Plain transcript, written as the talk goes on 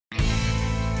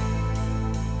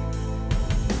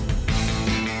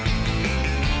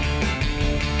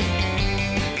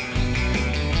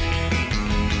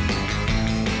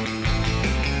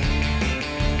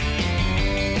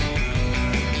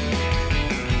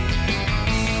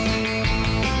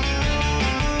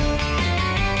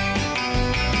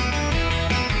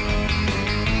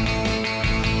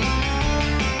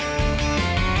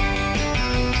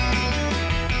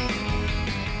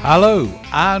Hello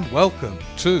and welcome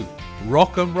to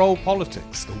Rock and Roll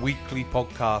Politics, the weekly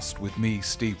podcast with me,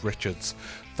 Steve Richards.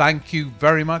 Thank you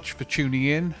very much for tuning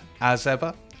in, as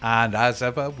ever. And as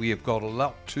ever, we have got a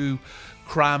lot to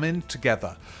cram in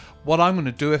together. What I'm going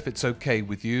to do, if it's okay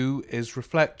with you, is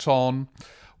reflect on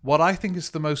what I think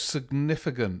is the most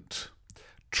significant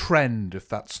trend, if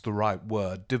that's the right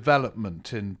word,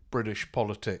 development in British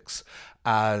politics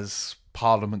as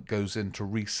Parliament goes into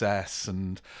recess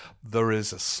and there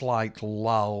is a slight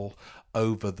lull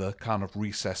over the kind of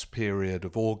recess period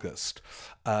of August.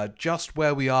 Just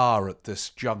where we are at this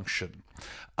junction.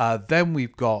 Then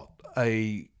we've got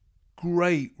a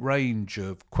great range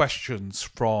of questions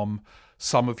from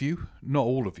some of you, not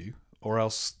all of you, or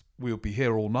else we'll be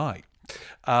here all night.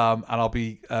 And I'll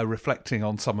be reflecting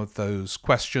on some of those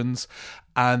questions.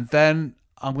 And then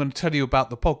I'm going to tell you about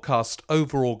the podcast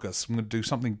over August. I'm going to do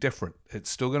something different. It's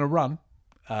still going to run,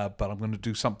 but I'm going to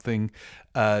do something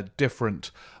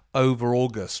different over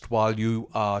August while you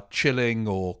are chilling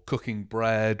or cooking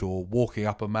bread or walking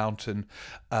up a mountain.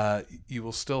 You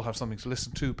will still have something to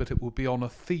listen to, but it will be on a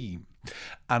theme.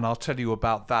 And I'll tell you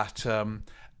about that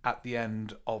at the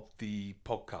end of the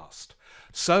podcast.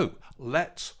 So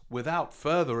let's, without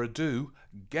further ado,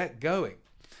 get going.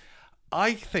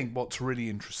 I think what's really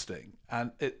interesting,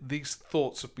 and these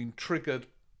thoughts have been triggered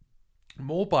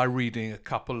more by reading a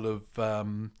couple of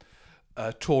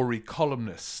Tory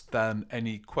columnists than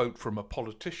any quote from a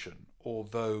politician,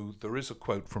 although there is a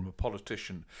quote from a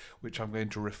politician which I'm going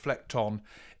to reflect on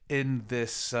in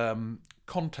this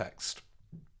context.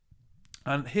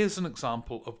 And here's an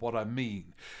example of what I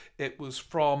mean. It was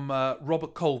from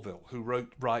Robert Colville, who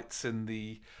writes in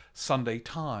the Sunday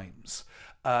Times.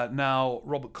 Now,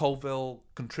 Robert Colville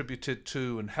contributed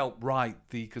to and helped write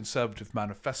the Conservative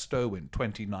Manifesto in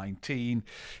 2019.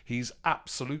 He's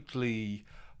absolutely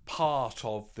part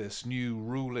of this new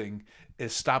ruling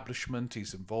establishment.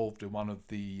 He's involved in one of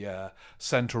the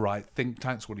centre-right think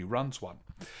tanks. Well, he runs one.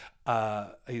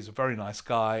 He's a very nice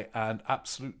guy and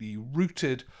absolutely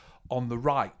rooted on the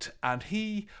right. And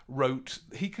he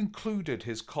concluded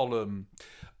his column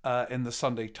in the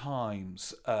Sunday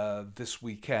Times this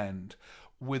weekend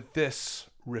with this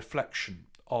reflection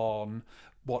on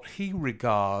what he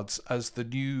regards as the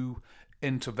new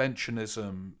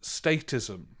interventionism,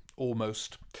 statism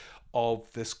almost,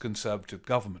 of this Conservative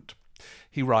government.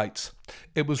 He writes,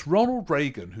 "It was Ronald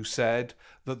Reagan who said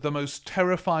that the most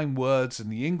terrifying words in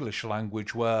the English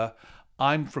language were,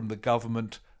 'I'm from the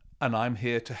government and I'm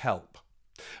here to help.'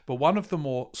 But one of the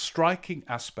more striking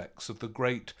aspects of the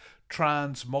great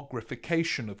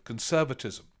transmogrification of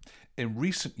conservatism in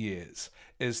recent years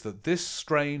is that this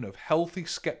strain of healthy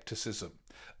skepticism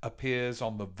appears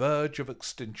on the verge of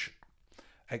extinction,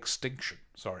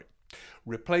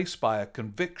 replaced by a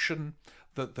conviction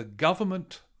that the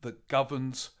government that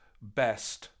governs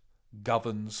best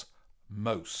governs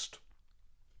most."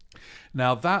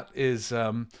 Now that is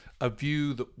a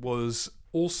view that was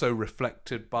also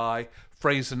reflected by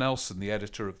Fraser Nelson, the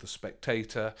editor of The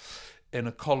Spectator, in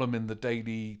a column in the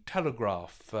Daily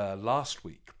Telegraph last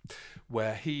week,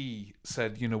 where he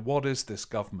said, what is this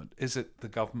government? Is it the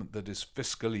government that is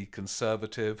fiscally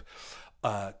conservative,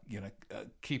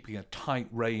 keeping a tight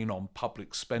rein on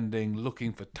public spending,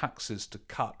 looking for taxes to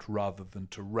cut rather than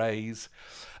to raise?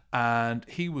 And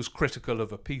he was critical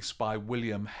of a piece by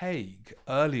William Hague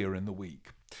earlier in the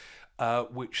week,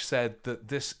 which said that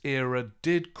this era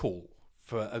did call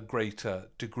for a greater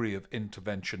degree of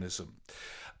interventionism,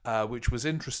 which was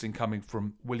interesting coming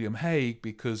from William Hague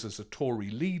because as a Tory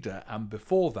leader and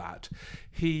before that,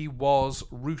 he was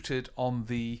rooted on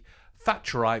the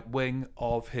Thatcherite wing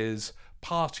of his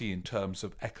party in terms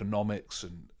of economics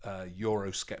and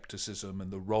Euroscepticism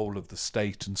and the role of the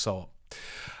state and so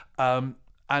on.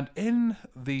 And in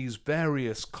these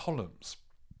various columns,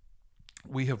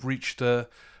 we have reached a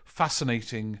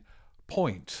fascinating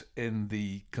point in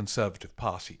the Conservative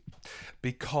Party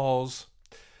because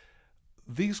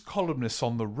these columnists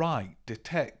on the right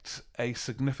detect a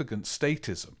significant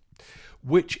statism,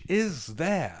 which is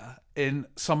there in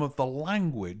some of the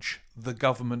language the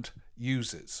government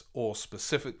uses, or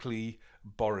specifically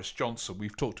Boris Johnson.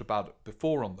 We've talked about it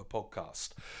before on the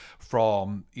podcast,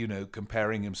 from,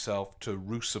 comparing himself to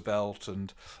Roosevelt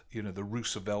and, the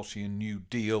Rooseveltian New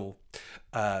Deal,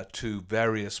 to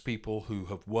various people who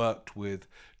have worked with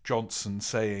Johnson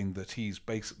saying that he's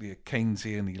basically a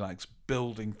Keynesian, he likes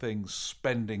building things,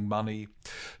 spending money,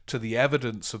 to the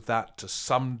evidence of that to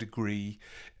some degree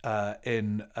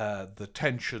in the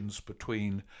tensions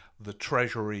between the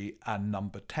Treasury and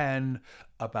Number 10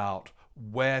 about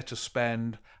where to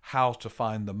spend, how to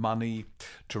find the money,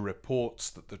 to reports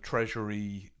that the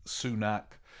Treasury,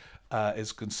 Sunak,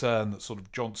 is concerned that sort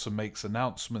of Johnson makes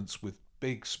announcements with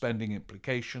big spending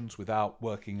implications without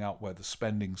working out where the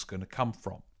spending's going to come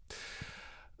from.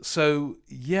 So,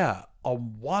 yeah,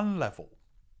 on one level,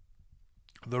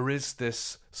 there is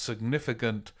this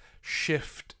significant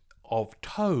shift of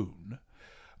tone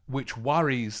which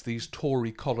worries these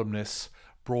Tory columnists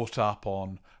brought up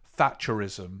on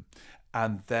Thatcherism,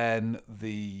 and then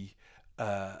the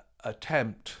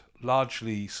attempt,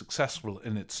 largely successful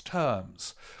in its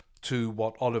terms, to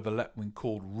what Oliver Letwin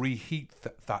called reheat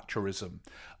Thatcherism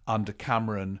under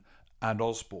Cameron and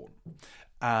Osborne.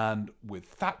 And with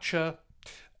Thatcher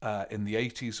in the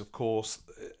 80s, of course,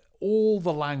 all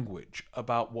the language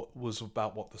about what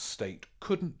the state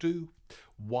couldn't do,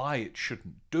 why it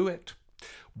shouldn't do it,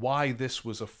 why this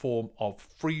was a form of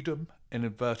freedom, in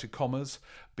inverted commas,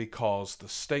 because the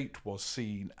state was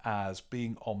seen as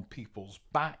being on people's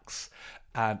backs,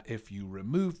 and if you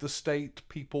remove the state,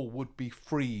 people would be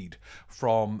freed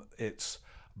from its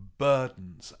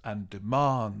burdens and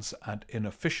demands and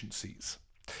inefficiencies.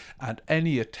 And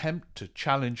any attempt to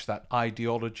challenge that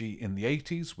ideology in the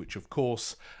 80s, which of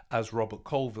course, as Robert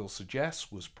Colville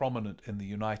suggests, was prominent in the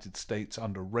United States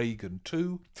under Reagan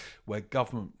too, where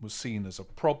government was seen as a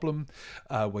problem,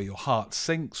 where your heart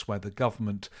sinks, where the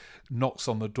government knocks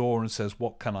on the door and says,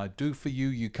 "What can I do for you?"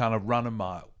 You kind of run a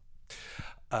mile.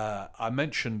 I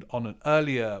mentioned on an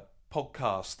earlier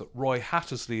podcast that Roy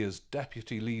Hattersley, as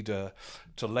deputy leader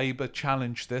to Labour,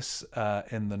 challenged this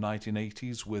in the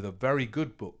 1980s with a very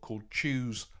good book called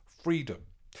Choose Freedom,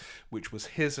 which was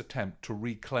his attempt to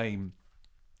reclaim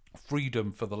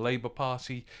freedom for the Labour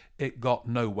Party. It got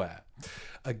nowhere.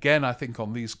 Again, I think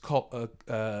on these podcasts,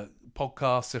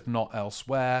 if not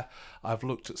elsewhere, I've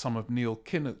looked at some of Neil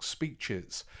Kinnock's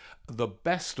speeches, the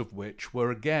best of which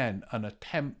were again an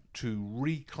attempt to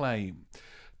reclaim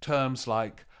terms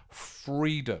like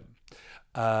freedom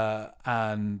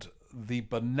and the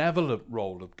benevolent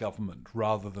role of government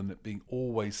rather than it being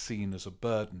always seen as a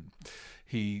burden.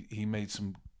 He made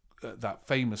some that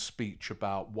famous speech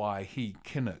about why he,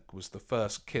 Kinnock, was the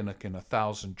first Kinnock in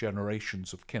 1,000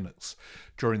 generations of Kinnocks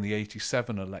during the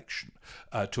 87 election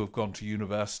to have gone to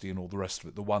university and all the rest of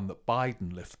it, the one that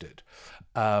Biden lifted,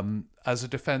 as a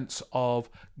defence of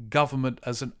government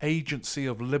as an agency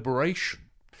of liberation,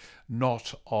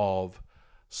 not of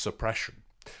suppression.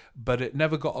 But it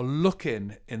never got a look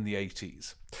in the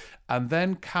 80s. And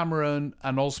then Cameron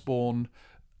and Osborne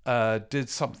did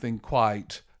something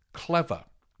quite clever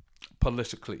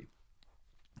politically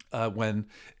when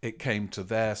it came to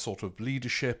their sort of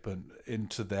leadership and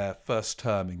into their first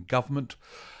term in government,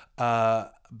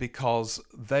 because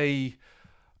they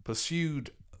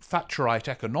pursued Thatcherite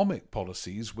economic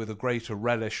policies with a greater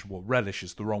relish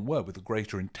is the wrong word, with a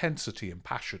greater intensity and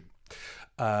passion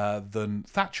than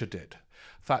Thatcher did.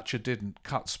 Thatcher didn't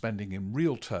cut spending in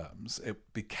real terms.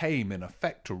 It became, in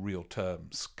effect, a real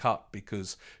terms cut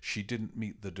because she didn't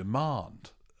meet the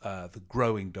demand, the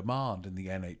growing demand in the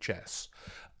NHS,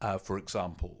 for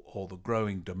example, or the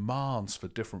growing demands for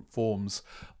different forms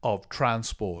of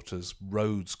transport as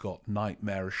roads got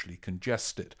nightmarishly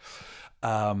congested.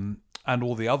 And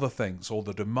all the other things, or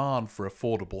the demand for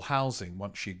affordable housing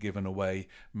once she'd given away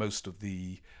most of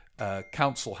the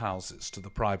council houses to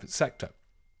the private sector.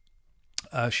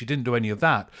 She didn't do any of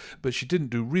that, but she didn't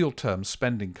do real-term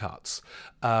spending cuts,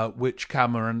 which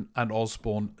Cameron and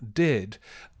Osborne did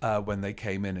when they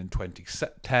came in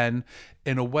 2010,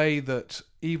 in a way that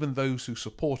even those who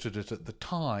supported it at the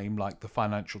time, like the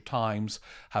Financial Times,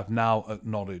 have now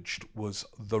acknowledged was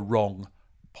the wrong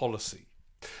policy.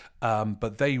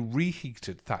 But they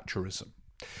reheated Thatcherism.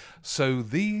 So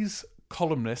these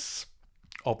columnists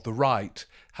of the right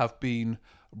have been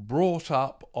brought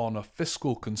up on a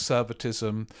fiscal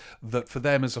conservatism that for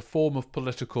them is a form of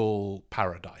political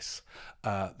paradise.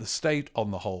 The state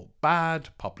on the whole bad,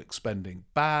 public spending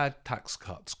bad, tax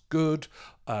cuts good,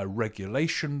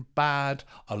 regulation bad,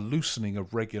 a loosening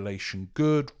of regulation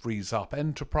good, frees up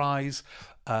enterprise,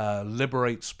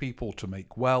 liberates people to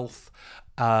make wealth,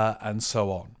 and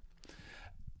so on.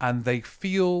 And they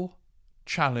feel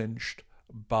challenged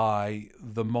by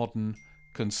the modern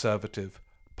Conservative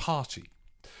Party.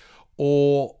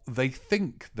 Or they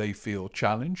think they feel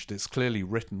challenged. It's clearly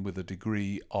written with a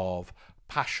degree of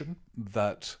passion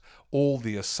that all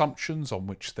the assumptions on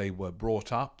which they were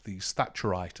brought up, these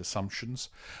Thatcherite assumptions,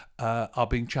 are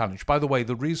being challenged. By the way,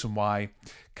 the reason why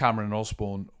Cameron and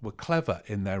Osborne were clever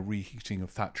in their reheating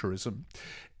of Thatcherism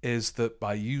is that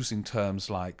by using terms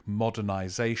like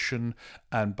modernisation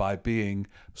and by being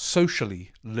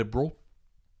socially liberal,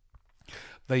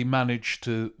 they managed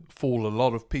to fool a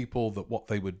lot of people that what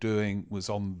they were doing was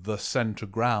on the centre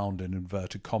ground, in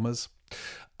inverted commas.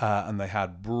 and they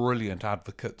had brilliant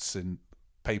advocates in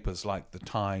papers like The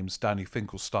Times, Danny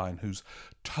Finkelstein, whose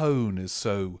tone is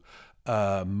so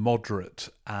moderate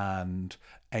and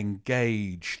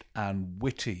engaged and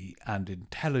witty and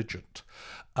intelligent,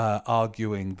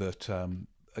 arguing that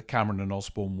Cameron and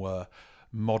Osborne were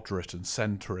moderate and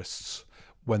centrists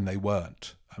when they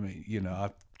weren't. I mean,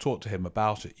 I've talked to him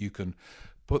about it. You can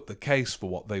put the case for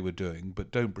what they were doing,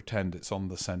 but don't pretend it's on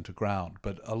the centre ground.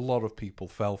 But a lot of people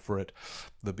fell for it.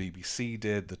 The BBC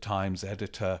did. The Times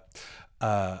editor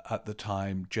at the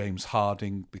time, James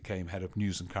Harding, became head of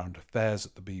news and current affairs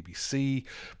at the BBC.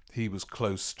 He was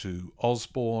close to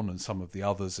Osborne and some of the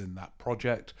others in that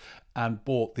project, and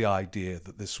bought the idea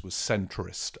that this was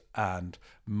centrist and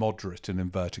moderate, in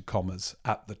inverted commas,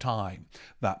 at the time.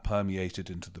 That permeated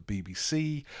into the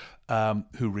BBC,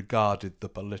 who regarded the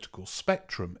political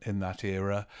spectrum in that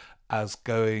era as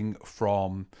going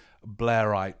from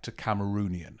Blairite to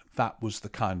Cameroonian. That was the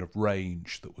kind of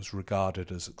range that was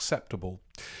regarded as acceptable,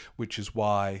 which is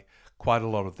why quite a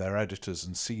lot of their editors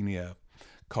and senior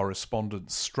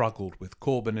correspondents struggled with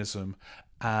Corbynism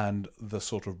and the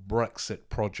sort of Brexit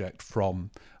project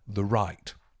from the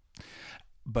right.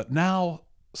 But now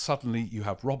suddenly you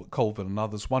have Robert Colvin and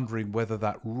others wondering whether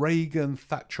that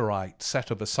Reagan-Thatcherite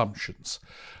set of assumptions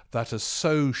that has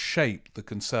so shaped the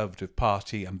Conservative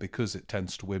Party, and because it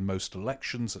tends to win most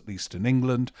elections, at least in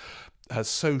England, has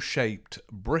so shaped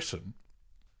Britain,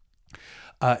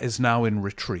 is now in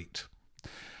retreat.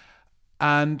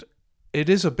 And it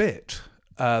is a bit.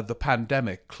 The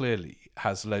pandemic clearly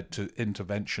has led to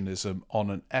interventionism on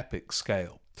an epic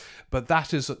scale, but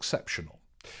that is exceptional.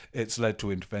 It's led to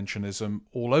interventionism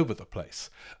all over the place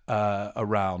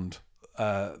around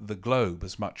the globe,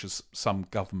 as much as some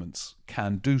governments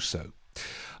can do so.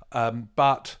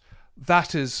 But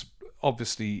that is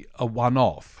obviously a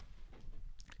one-off.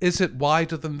 Is it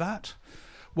wider than that?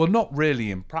 Well, not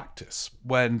really in practice.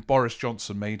 When Boris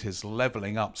Johnson made his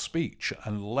levelling up speech,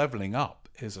 and levelling up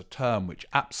is a term which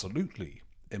absolutely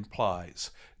implies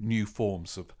new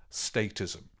forms of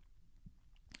statism,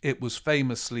 it was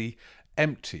famously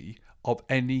empty of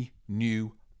any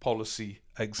new policy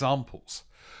examples.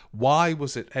 Why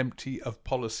was it empty of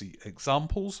policy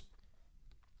examples?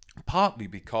 Partly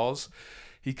because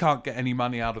he can't get any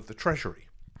money out of the Treasury.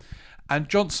 And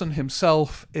Johnson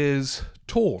himself is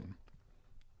torn.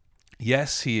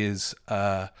 Yes, he is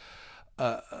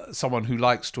someone who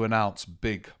likes to announce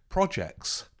big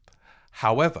projects.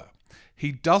 However,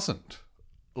 he doesn't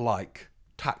like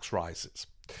tax rises.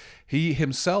 He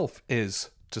himself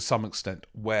is, to some extent,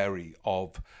 wary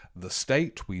of the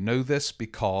state. We know this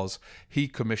because he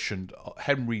commissioned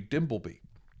Henry Dimbleby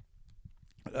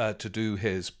to do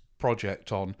his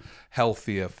project on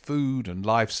healthier food and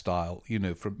lifestyle,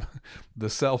 from the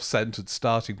self-centered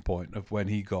starting point of when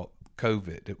he got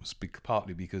COVID. It was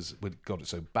partly because we got it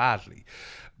so badly,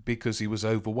 because he was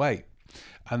overweight.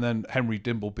 And then Henry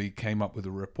Dimbleby came up with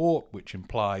a report which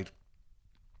implied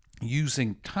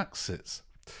using taxes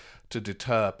to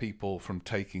deter people from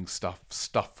taking stuff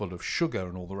full of sugar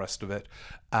and all the rest of it.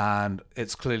 And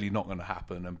it's clearly not going to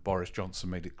happen. And Boris Johnson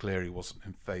made it clear he wasn't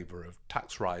in favour of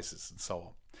tax rises and so on.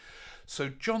 So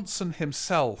Johnson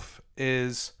himself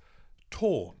is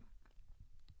torn.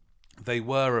 They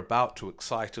were about to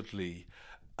excitedly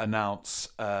announce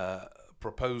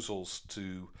proposals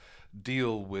to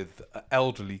deal with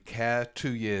elderly care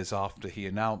 2 years after he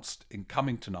announced in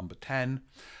coming to number 10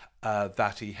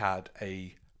 that he had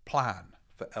a plan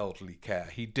for elderly care.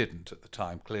 He didn't at the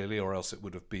time, clearly, or else it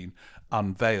would have been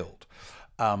unveiled.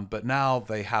 But now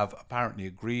they have apparently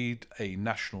agreed a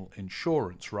national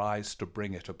insurance rise to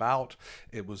bring it about.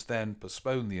 It was then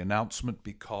postponed, the announcement,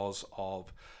 because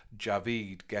of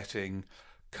Javid getting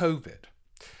COVID.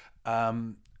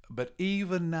 But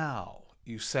even now,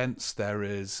 you sense there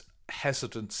is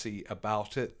hesitancy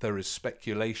about it. There is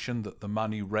speculation that the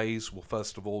money raised will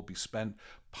first of all be spent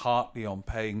partly on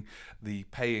paying the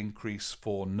pay increase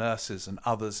for nurses and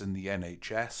others in the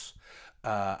NHS.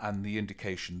 And the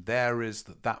indication there is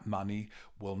that that money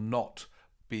will not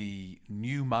be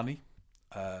new money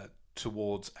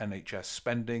towards NHS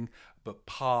spending, but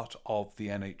part of the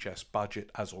NHS budget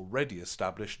as already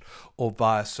established or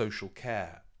via social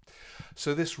care.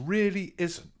 So this really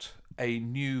isn't a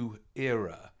new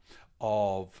era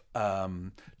of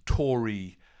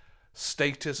Tory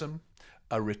statism,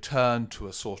 a return to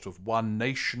a sort of one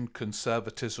nation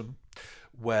conservatism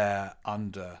where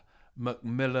under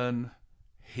Macmillan,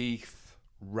 Heath,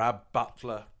 Rab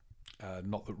Butler,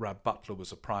 not that Rab Butler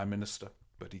was a prime minister,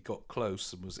 but he got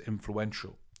close and was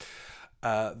influential,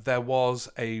 there was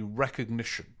a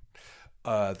recognition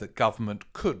that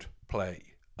government could play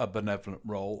a benevolent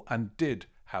role and did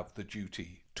have the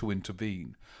duty to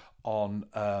intervene on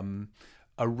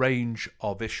a range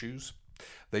of issues.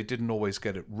 They didn't always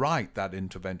get it right, that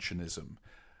interventionism.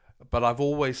 But I've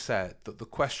always said that the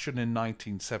question in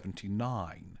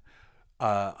 1979,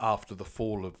 after the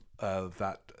fall of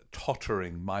that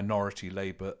tottering minority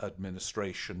Labour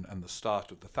administration and the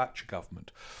start of the Thatcher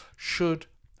government, should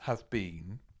have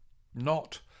been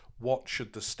not what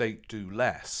should the state do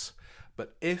less,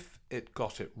 but if it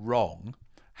got it wrong,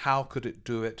 how could it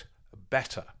do it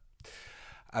better?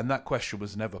 And that question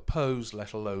was never posed,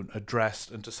 let alone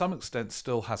addressed, and to some extent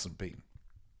still hasn't been.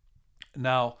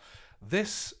 Now,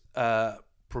 this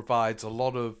provides a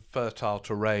lot of fertile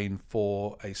terrain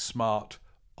for a smart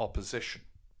opposition,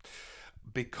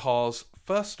 because,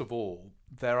 first of all,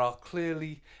 there are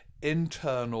clearly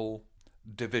internal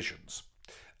divisions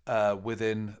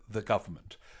within the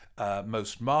government,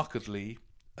 most markedly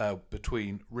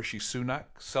between Rishi Sunak,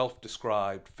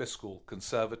 self-described fiscal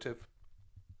conservative,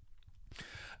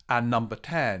 and number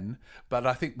 10, but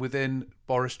I think within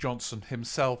Boris Johnson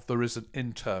himself there is an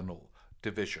internal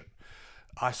division.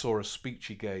 I saw a speech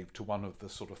he gave to one of the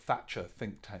sort of Thatcher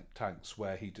think tanks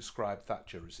where he described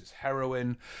Thatcher as his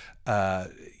heroine.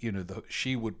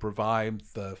 She would provide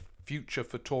the future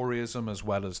for Toryism as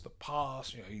well as the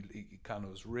past. He kind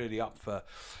of was really up for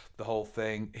the whole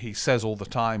thing. He says all the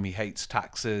time he hates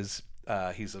taxes.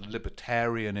 He's a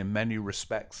libertarian in many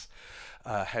respects,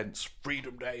 hence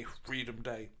Freedom Day, Freedom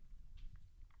Day.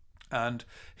 And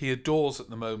he adores at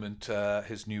the moment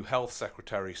his new health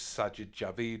secretary, Sajid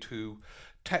Javid, who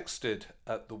texted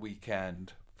at the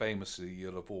weekend, famously,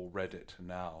 you'll have all read it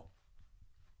now.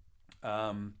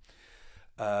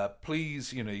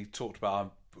 Please, he talked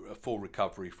about a full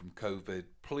recovery from COVID.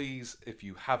 Please, if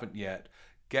you haven't yet,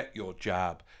 get your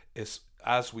jab. It's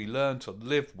as we learn to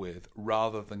live with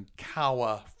rather than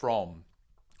cower from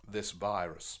this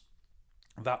virus.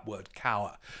 That word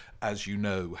cower, as you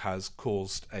know, has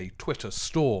caused a Twitter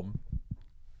storm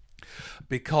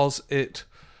because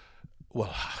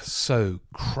so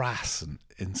crass and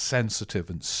insensitive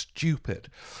and stupid.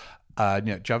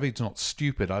 Javid's not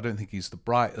stupid. I don't think he's the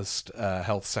brightest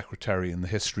health secretary in the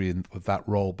history of that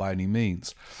role by any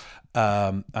means,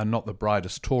 and not the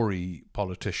brightest Tory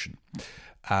politician.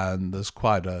 And there's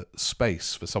quite a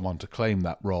space for someone to claim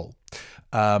that role.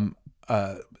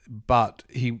 But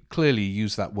he clearly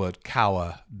used that word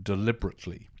cower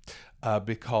deliberately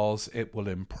because it will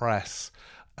impress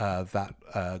that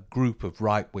group of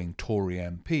right-wing Tory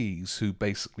MPs who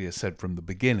basically have said from the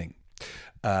beginning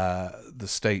the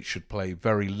state should play a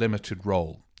very limited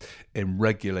role in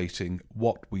regulating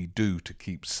what we do to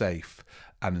keep safe,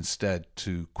 and instead,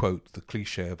 to quote the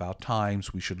cliche of our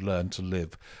times, we should learn to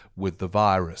live with the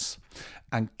virus.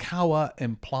 And cower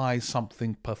implies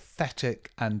something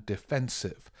pathetic and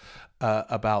defensive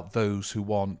about those who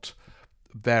want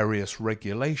various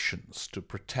regulations to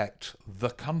protect the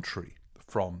country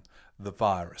from the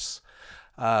virus.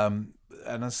 And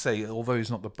as I say, although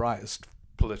he's not the brightest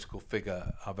political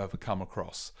figure I've ever come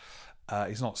across,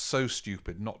 he's not so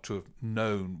stupid not to have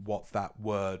known what that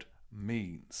word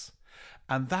means.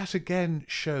 And that again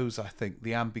shows, I think,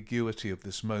 the ambiguity of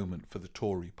this moment for the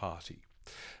Tory party,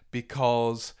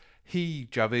 because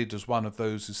Javid, is one of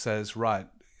those who says, right,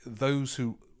 those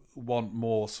who want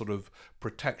more sort of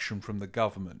protection from the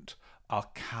government are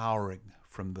cowering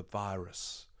from the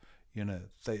virus.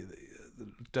 They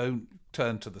don't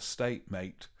turn to the state,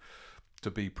 mate, to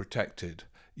be protected.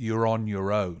 You're on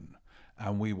your own,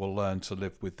 and we will learn to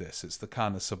live with this. It's the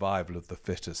kind of survival of the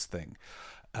fittest thing.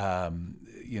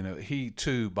 He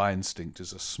too, by instinct,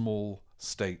 is a small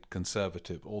state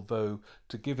conservative, although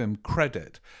to give him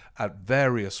credit, at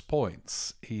various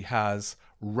points he has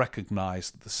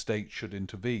recognised that the state should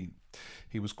intervene.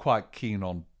 He was quite keen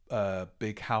on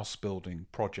big house building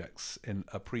projects in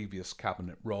a previous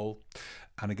cabinet role,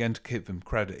 and again, to give him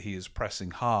credit, he is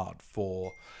pressing hard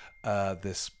for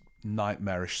this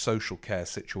nightmarish social care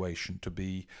situation to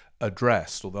be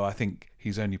addressed, although I think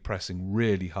he's only pressing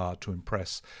really hard to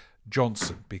impress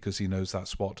Johnson because he knows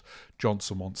that's what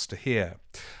Johnson wants to hear.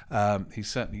 He's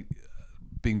certainly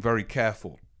being very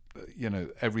careful.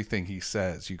 Everything he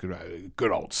says, you could,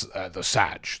 good old the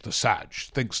Sag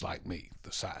thinks like me,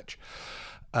 the Sag.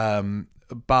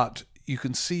 But you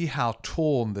can see how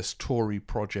torn this Tory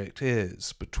project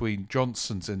is between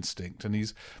Johnson's instinct, and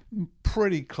he's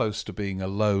pretty close to being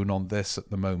alone on this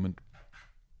at the moment,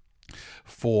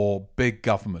 for big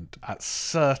government at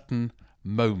certain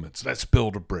moments. Let's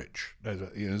build a bridge.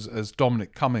 As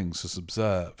Dominic Cummings has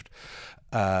observed,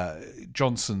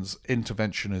 Johnson's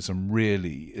interventionism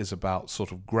really is about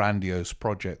sort of grandiose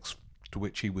projects to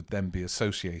which he would then be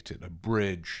associated, a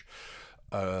bridge,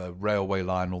 railway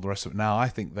line, all the rest of it. Now, I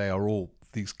think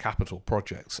these capital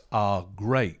projects are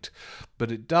great,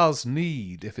 but it does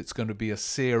need, if it's going to be a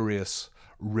serious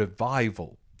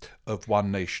revival of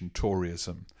one nation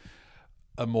Toryism,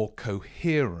 a more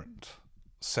coherent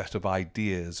set of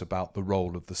ideas about the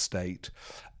role of the state.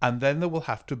 And then there will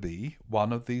have to be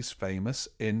one of these famous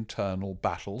internal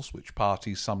battles, which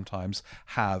parties sometimes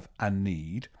have and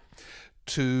need,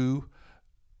 to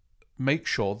make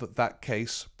sure that that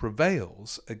case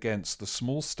prevails against the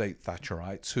small state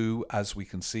Thatcherites who, as we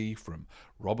can see from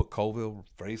Robert Colville,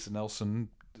 Fraser Nelson,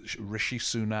 Rishi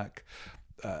Sunak,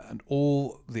 and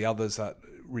all the others, that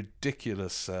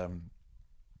ridiculous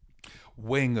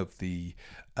wing of the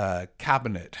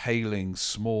cabinet hailing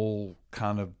small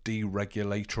kind of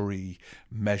deregulatory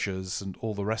measures and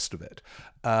all the rest of it,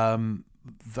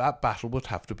 that battle would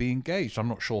have to be engaged. I'm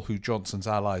not sure who Johnson's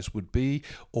allies would be,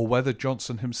 or whether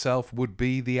Johnson himself would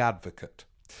be the advocate.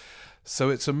 So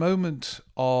it's a moment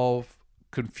of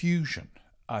confusion,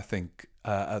 I think,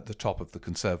 at the top of the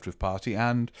Conservative Party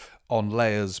and on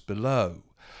layers below,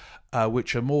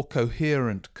 which a more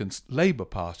coherent Labour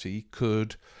Party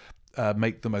could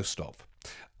make the most of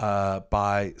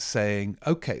by saying,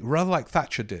 okay, rather like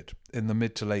Thatcher did in the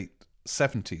mid to late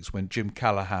 70s when Jim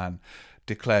Callaghan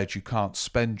declared you can't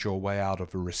spend your way out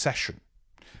of a recession.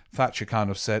 Thatcher kind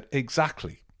of said,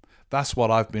 exactly, that's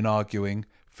what I've been arguing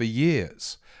for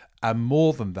years. And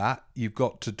more than that, you've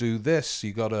got to do this.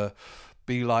 You've got to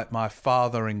be like my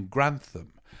father in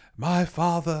Grantham. My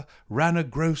father ran a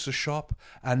grocer shop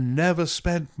and never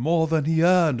spent more than he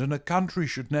earned, and a country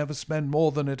should never spend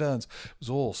more than it earns. It was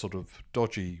all sort of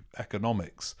dodgy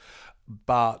economics,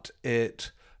 but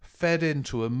it fed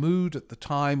into a mood at the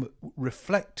time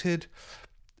reflected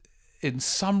in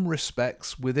some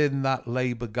respects within that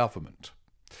Labour government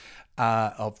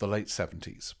of the late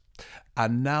 70s.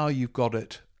 And now you've got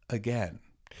it again.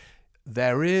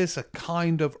 There is a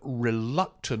kind of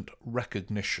reluctant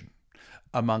recognition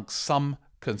amongst some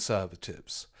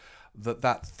Conservatives that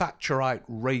Thatcherite,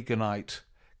 Reaganite,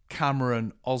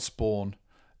 Cameron, Osborne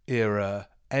era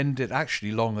ended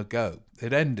actually long ago.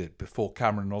 It ended before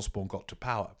Cameron and Osborne got to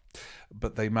power.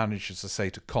 But they managed, as I say,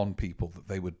 to con people that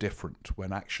they were different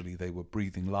when actually they were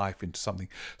breathing life into something.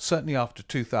 Certainly after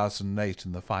 2008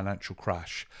 and the financial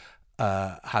crash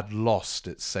had lost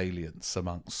its salience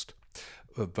amongst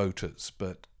voters.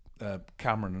 But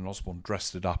Cameron and Osborne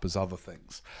dressed it up as other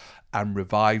things and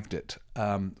revived it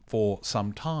for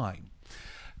some time.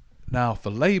 Now, for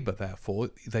Labour,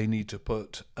 therefore, they need to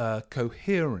put a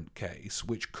coherent case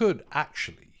which could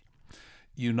actually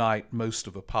unite most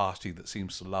of a party that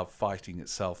seems to love fighting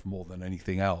itself more than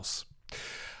anything else.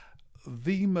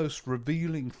 The most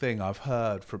revealing thing I've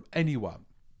heard from anyone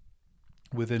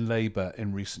within Labour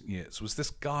in recent years was this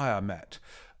guy I met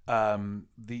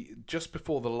just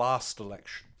before the last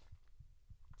election,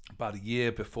 about a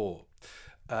year before.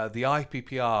 The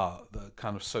IPPR, the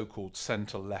kind of so-called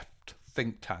centre-left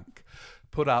think tank,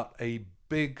 put out a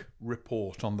big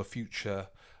report on the future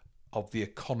of the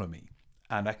economy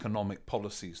and economic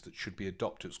policies that should be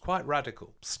adopted. It was quite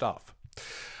radical stuff.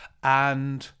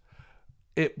 And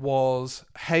it was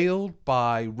hailed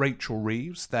by Rachel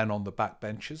Reeves, then on the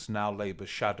backbenches, now Labour's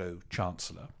shadow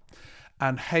chancellor,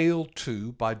 and hailed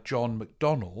too by John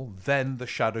McDonnell, then the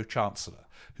shadow chancellor,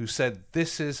 who said,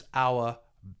 this is our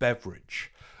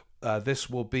beverage. This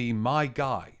will be my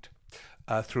guide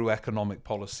through economic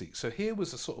policy. So here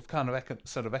was a sort of kind of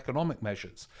set of economic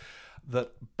measures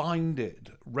that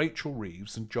binded Rachel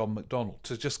Reeves and John McDonnell,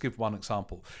 to just give one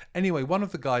example. Anyway, one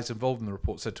of the guys involved in the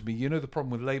report said to me, you know the problem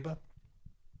with Labour?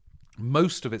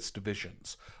 Most of its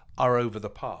divisions are over the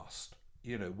past.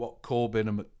 You know, what Corbyn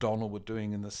and McDonnell were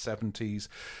doing in the 70s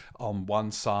on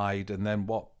one side, and then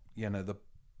what, you know, the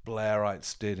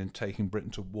Blairites did in taking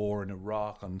Britain to war in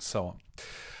Iraq and so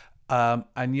on.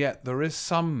 And yet there is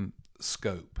some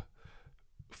scope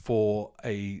for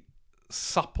a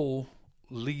supple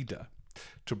leader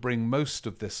to bring most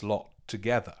of this lot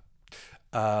together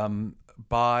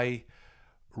by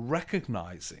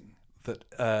recognizing that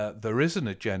there is an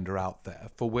agenda out there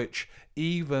for which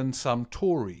even some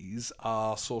Tories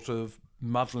are sort of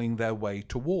muddling their way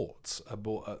towards,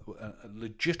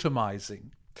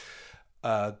 legitimizing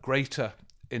greater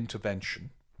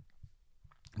intervention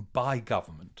by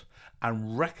government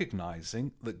and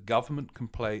recognizing that government can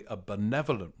play a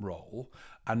benevolent role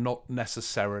and not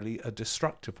necessarily a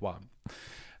destructive one.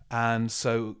 And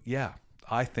so, yeah,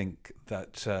 I think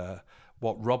that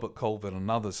what Robert Colville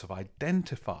and others have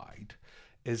identified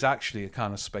is actually a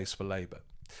kind of space for Labour.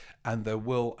 And there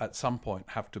will, at some point,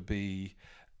 have to be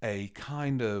a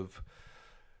kind of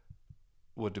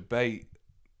debate,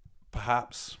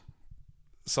 perhaps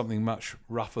something much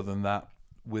rougher than that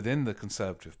within the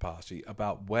Conservative Party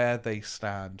about where they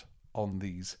stand on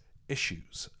these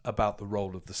issues about the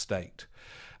role of the state.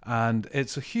 And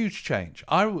it's a huge change.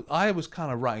 I was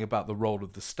kind of writing about the role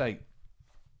of the state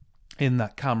in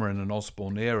that Cameron and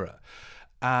Osborne era.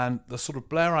 And the sort of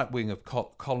Blairite wing of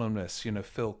columnists,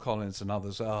 Phil Collins and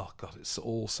others, oh, God, it's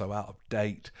all so out of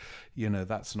date.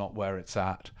 That's not where it's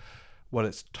at. Well,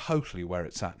 it's totally where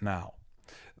it's at now.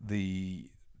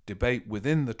 The debate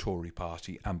within the Tory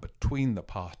party and between the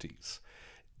parties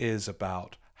is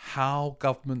about how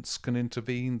governments can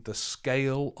intervene, the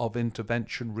scale of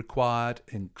intervention required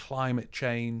in climate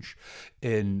change,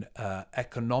 in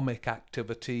economic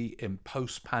activity, in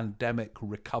post-pandemic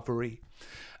recovery.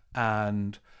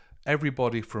 And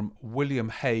everybody from William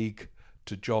Hague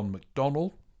to John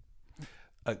McDonnell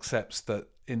accepts that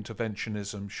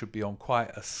interventionism should be on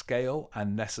quite a scale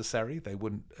and necessary. They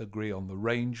wouldn't agree on the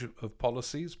range of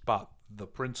policies, but the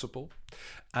principle.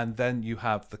 And then you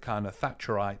have the kind of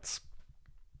Thatcherites,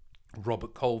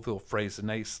 Robert Colville, Fraser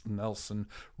Nelson,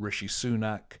 Rishi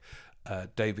Sunak,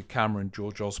 David Cameron,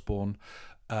 George Osborne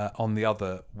on the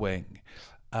other wing.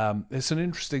 It's an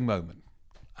interesting moment.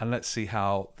 And let's see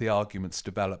how the arguments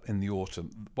develop in the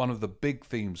autumn. One of the big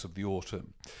themes of the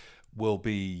autumn will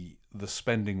be the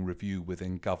spending review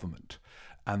within government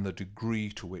and the degree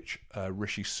to which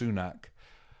Rishi Sunak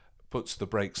puts the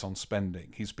brakes on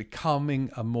spending. He's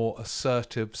becoming a more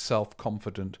assertive,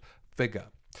 self-confident figure,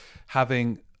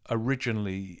 having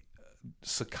originally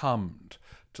succumbed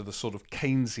to the sort of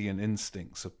Keynesian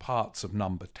instincts of parts of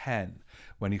Number 10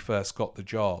 when he first got the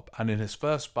job, and in his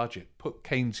first budget put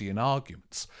Keynesian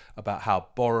arguments about how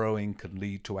borrowing can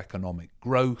lead to economic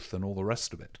growth and all the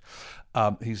rest of it.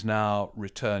 He's now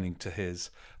returning to his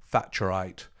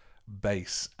Thatcherite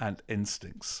base and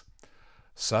instincts.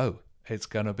 So it's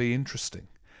going to be interesting.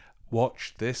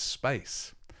 Watch this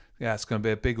space. Yeah, it's going to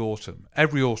be a big autumn.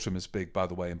 Every autumn is big, by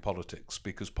the way, in politics,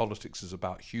 because politics is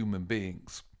about human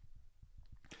beings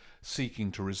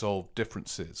seeking to resolve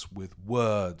differences with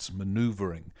words,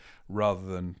 manoeuvring, rather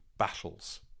than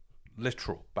battles,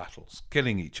 literal battles,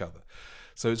 killing each other.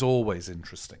 So it's always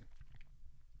interesting.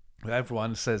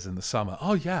 Everyone says in the summer,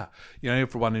 oh yeah,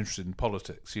 everyone interested in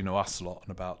politics, us lot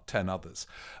and about 10 others.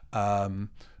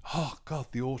 Oh God,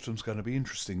 the autumn's going to be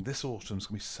interesting. This autumn's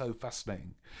going to be so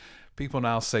fascinating. People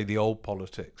now say the old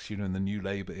politics, in the New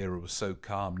Labour era was so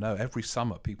calm. No, every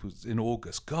summer, people in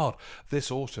August, God,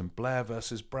 this autumn, Blair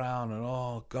versus Brown, and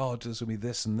oh God, there's going to be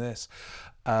this and this.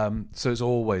 So it's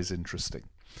always interesting.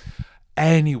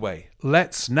 Anyway,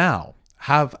 let's now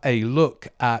have a look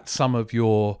at some of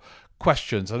your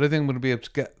questions. I don't think I'm going to be able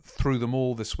to get through them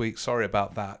all this week. Sorry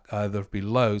about that. There'll be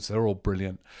loads. They're all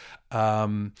brilliant.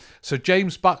 So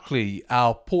James Buckley,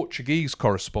 our Portuguese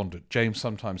correspondent, James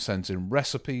sometimes sends in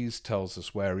recipes, tells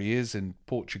us where he is in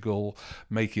Portugal,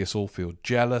 making us all feel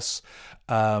jealous.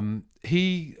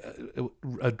 He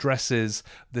addresses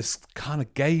this kind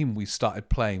of game we started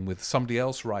playing with somebody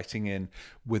else writing in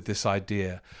with this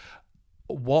idea.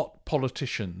 What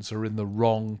politicians are in the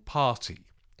wrong party,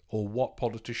 or what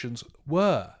politicians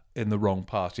were in the wrong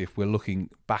party if we're looking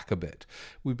back a bit.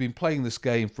 We've been playing this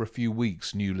game for a few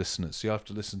weeks, new listeners, so you have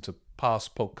to listen to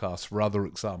past podcasts for other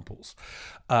examples.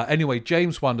 Anyway,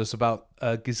 James wonders about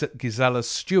Gisela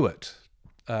Stewart.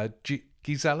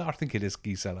 Gisela, I think it is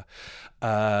Gisela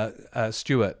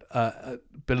Stewart,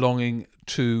 belonging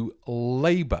to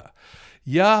Labour.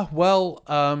 Yeah, well,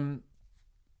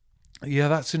 yeah,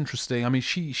 that's interesting. I mean,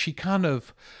 she kind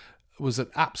of was an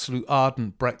absolute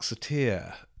ardent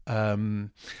Brexiteer,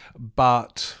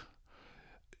 but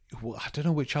I don't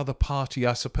know which other party.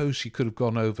 I suppose she could have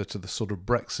gone over to the sort of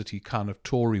Brexity kind of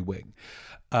Tory wing,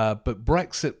 but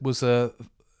Brexit was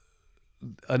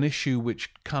an issue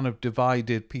which kind of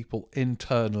divided people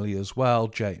internally as well,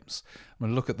 James. I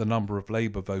mean, look at the number of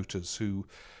Labour voters who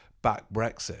back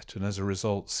Brexit and as a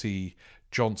result see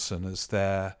Johnson as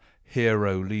their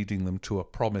hero leading them to a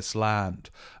promised land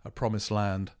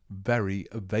very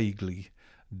vaguely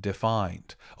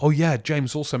defined. Oh yeah,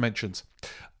 James also mentions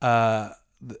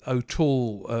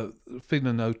O'Toole,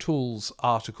 Finan O'Toole's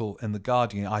article in The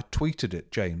Guardian. I tweeted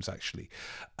it, James, actually,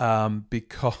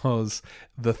 because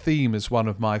the theme is one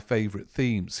of my favourite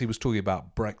themes. He was talking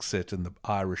about Brexit and the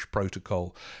Irish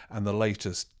Protocol and the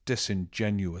latest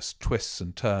disingenuous twists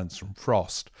and turns from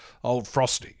Frost. Old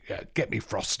Frosty, yeah, get me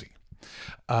Frosty.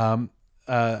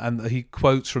 And he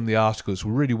quotes from the article. It's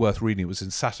really worth reading. It was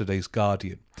in Saturday's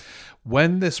Guardian.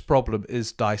 When this problem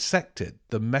is dissected,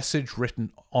 the message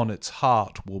written on its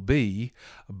heart will be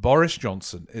Boris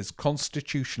Johnson is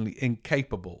constitutionally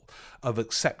incapable of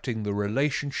accepting the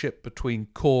relationship between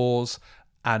cause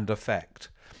and effect.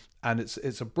 and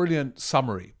it's a brilliant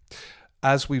summary.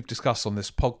 As we've discussed on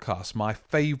this podcast, my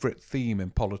favourite theme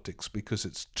in politics, because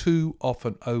it's too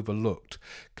often overlooked,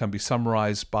 can be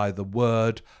summarised by the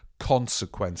word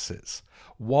consequences.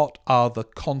 What are the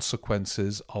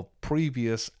consequences of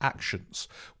previous actions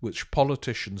which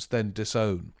politicians then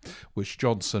disown, which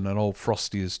Johnson and old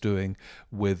Frosty is doing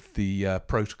with the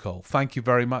protocol? Thank you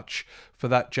very much for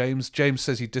that, James. James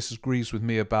says he disagrees with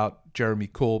me about Jeremy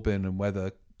Corbyn and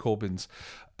whether Corbyn's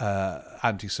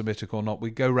anti-Semitic or not. We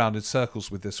go round in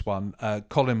circles with this one.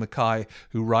 Colin Mackay,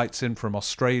 who writes in from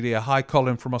Australia. Hi,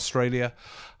 Colin from Australia.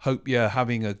 Hope you're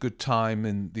having a good time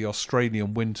in the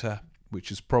Australian winter,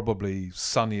 which is probably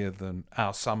sunnier than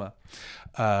our summer.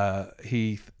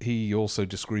 He also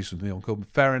disagrees with me on Corbyn.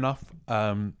 Fair enough.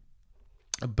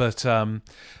 But as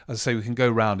I say, we can go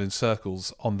round in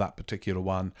circles on that particular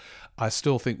one. I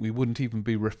still think we wouldn't even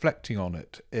be reflecting on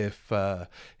it if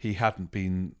he hadn't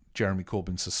been, Jeremy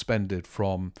Corbyn, suspended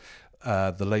from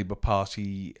the Labour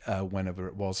Party whenever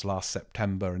it was last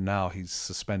September, and now he's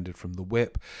suspended from the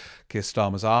whip. Keir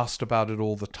Starmer's asked about it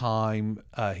all the time.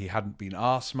 He hadn't been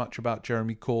asked much about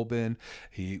Jeremy Corbyn.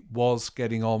 He was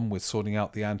getting on with sorting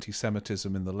out the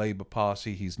anti-Semitism in the Labour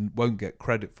Party. He won't get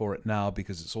credit for it now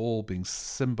because it's all being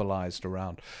symbolised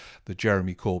around the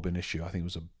Jeremy Corbyn issue. I think it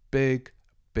was a big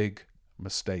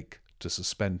mistake to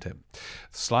suspend him.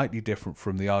 Slightly different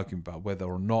from the argument about whether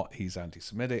or not he's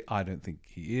anti-Semitic. I don't think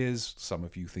he is. Some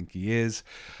of you think he is.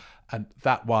 And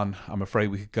that one, I'm afraid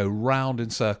we could go round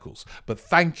in circles. But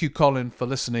thank you, Colin, for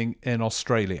listening in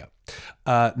Australia.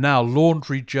 Now,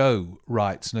 Laundry Joe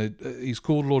writes, now, he's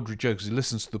called Laundry Joe because he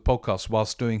listens to the podcast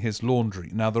whilst doing his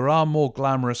laundry. Now, there are more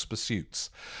glamorous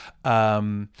pursuits,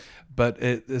 but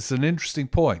it's an interesting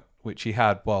point which he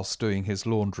had whilst doing his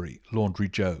laundry, Laundry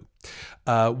Joe.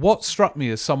 What struck me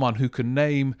as someone who can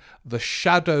name the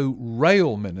shadow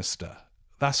rail minister.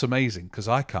 That's amazing because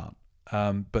I can't.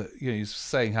 But he's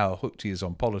saying how hooked he is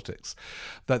on politics,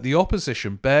 that the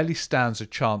opposition barely stands a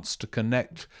chance to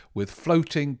connect with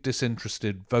floating,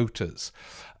 disinterested voters.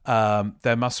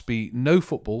 There must be no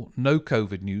football, no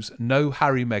COVID news, no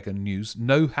Harry-Meghan news,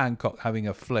 no Hancock having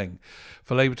a fling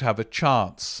for Labour to have a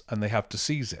chance, and they have to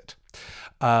seize it.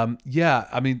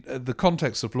 The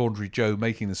context of Laundry Joe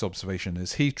making this observation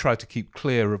is he tried to keep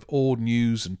clear of all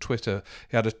news and Twitter.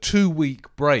 He had a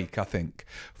 2-week break, I think,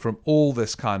 from all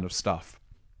this kind of stuff.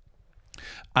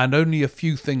 And only a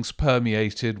few things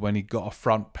permeated when he got a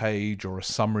front page or a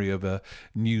summary of a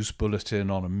news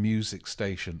bulletin on a music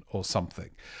station or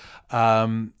something.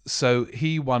 So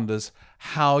he wonders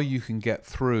how you can get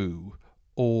through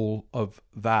all of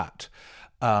that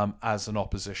as an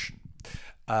opposition.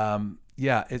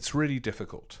 It's really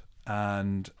difficult,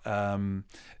 and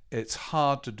it's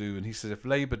hard to do. And he says if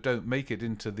Labour don't make it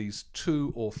into these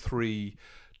 2 or 3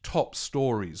 top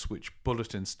stories, which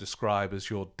bulletins describe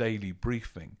as your daily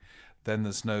briefing, then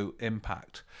there's no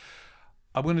impact.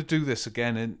 I'm going to do this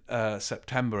again in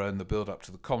September and the build-up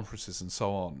to the conferences and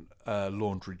so on,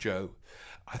 Laundry Joe.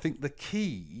 I think the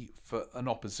key for an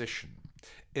opposition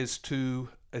is to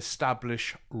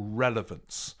establish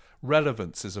relevance.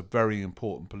 Relevance is a very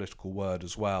important political word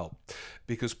as well,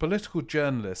 because political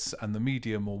journalists and the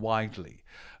media more widely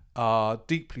are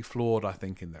deeply flawed, I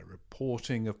think, in their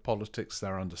reporting of politics,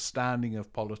 their understanding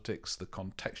of politics, the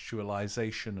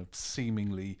contextualization of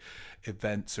seemingly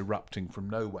events erupting from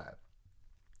nowhere.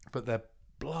 But they're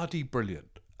bloody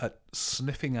brilliant at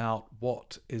sniffing out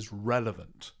what is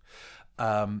relevant.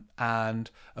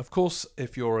 And of course,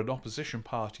 if you're an opposition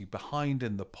party behind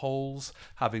in the polls,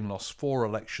 having lost 4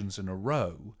 elections in a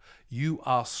row, you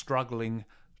are struggling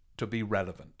to be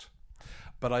relevant.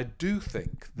 But I do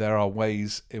think there are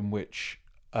ways in which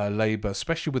Labour,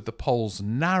 especially with the polls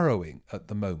narrowing at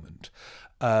the moment,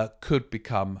 could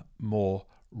become more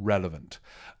relevant.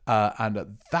 And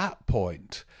at that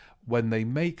point, when they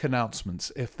make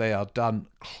announcements, if they are done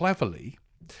cleverly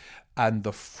and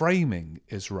the framing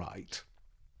is right,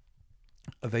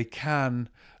 they can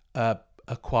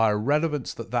acquire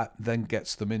relevance that then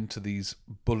gets them into these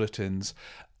bulletins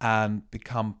and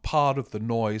become part of the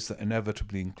noise that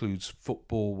inevitably includes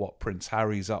football, what Prince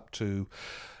Harry's up to,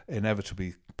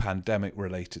 inevitably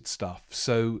pandemic-related stuff.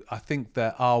 So I think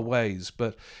there are ways.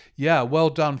 But yeah, well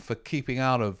done for keeping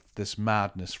out of this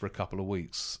madness for a couple of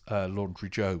weeks, Laundry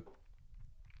Joe.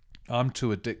 I'm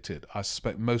too addicted. I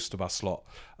suspect most of us lot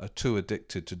are too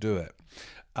addicted to do it.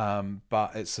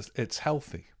 But it's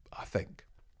healthy, I think.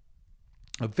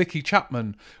 Vicky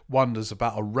Chapman wonders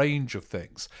about a range of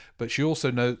things, but she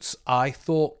also notes, I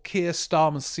thought Keir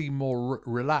Starmer seemed more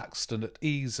relaxed and at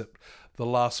ease at the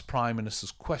last Prime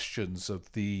Minister's questions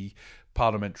of the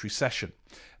parliamentary session.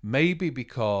 Maybe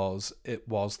because it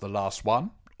was the last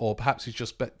one, or perhaps he's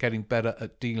just getting better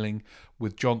at dealing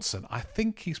with Johnson. I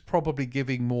think he's probably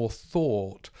giving more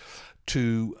thought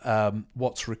to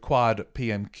what's required at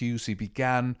PMQs. He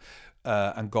began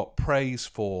and got praise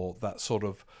for that sort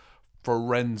of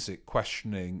forensic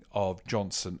questioning of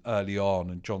Johnson early on,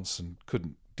 and Johnson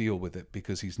couldn't deal with it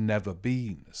because he's never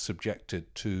been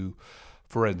subjected to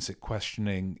forensic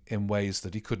questioning in ways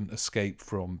that he couldn't escape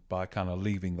from by kind of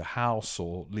leaving the house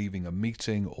or leaving a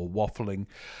meeting or waffling.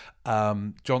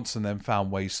 Johnson then found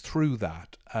ways through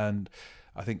that, and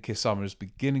I think Keir Starmer is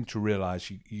beginning to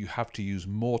realise you have to use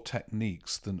more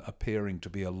techniques than appearing to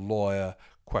be a lawyer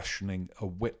questioning a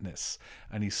witness,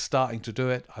 and he's starting to do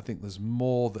it. I think there's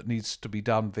more that needs to be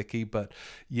done, Vicky, but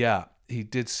yeah, he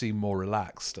did seem more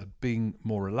relaxed, and being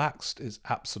more relaxed is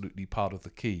absolutely part of the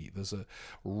key. There's a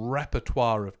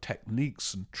repertoire of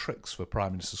techniques and tricks for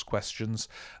Prime Minister's questions.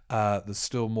 There's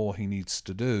still more he needs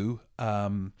to do,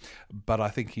 but I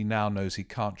think he now knows he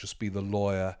can't just be the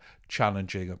lawyer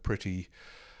challenging a pretty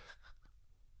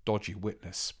dodgy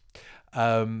witness.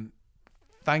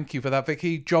 Thank you for that,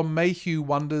 Vicky. John Mayhew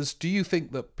wonders, do you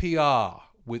think that PR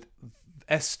with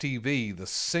STV, the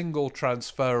single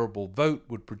transferable vote,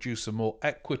 would produce a more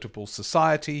equitable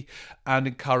society and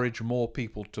encourage more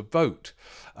people to vote?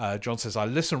 John says, I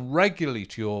listen regularly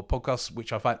to your podcasts,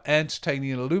 which I find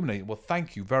entertaining and illuminating. Well,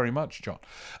 thank you very much, John.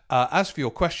 As for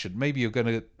your question, maybe you're going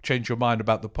to change your mind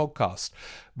about the podcast.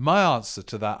 My answer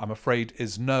to that, I'm afraid,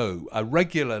 is no.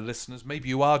 Regular listeners, maybe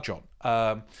you are, John.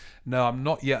 No, I'm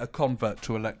not yet a convert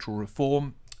to electoral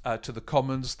reform. To the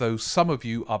Commons, though some of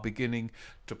you are beginning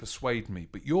to persuade me.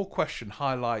 But your question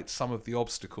highlights some of the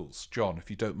obstacles, John,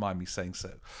 if you don't mind me saying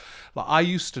so. Like, I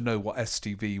used to know what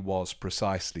STV was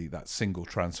precisely, that single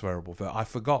transferable vote. I've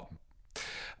forgotten.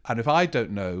 And if I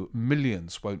don't know,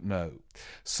 millions won't know.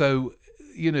 So,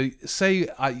 you know,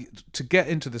 to get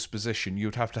into this position,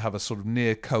 you'd have to have a sort of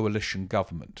near coalition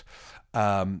government.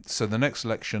 So the next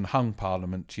election, hung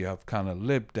parliament, you have kind of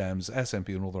Lib Dems, SNP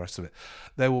and all the rest of it.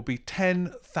 There will be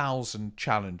 10,000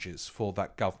 challenges for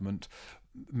that government,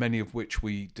 many of which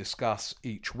we discuss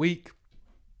each week.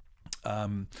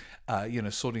 Sorting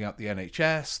out the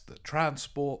NHS, the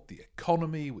transport, the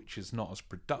economy, which is not as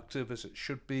productive as it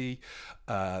should be,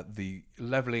 the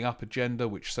levelling up agenda,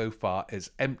 which so far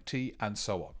is empty, and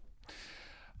so on.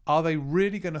 Are they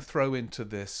really going to throw into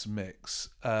this mix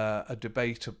a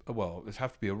debate? Well, it'd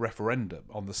have to be a referendum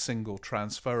on the single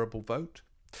transferable vote.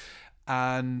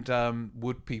 And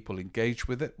would people engage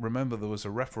with it? Remember, there was a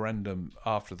referendum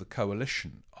after the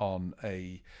coalition on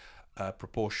a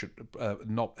proportion.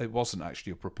 It wasn't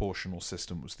actually a proportional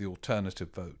system; it was the alternative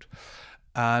vote.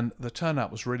 And the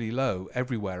turnout was really low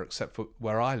everywhere except for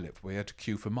where I live. We had to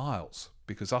queue for miles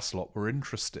because us lot were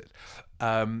interested.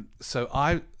 So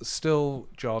I still,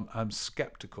 John, I'm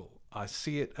sceptical. I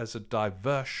see it as a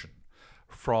diversion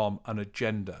from an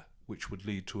agenda which would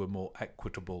lead to a more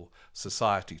equitable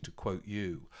society, to quote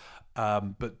you.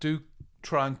 But do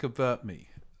try and convert me.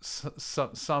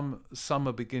 Some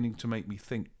are beginning to make me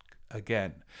think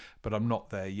again, but I'm not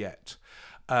there yet.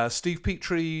 Steve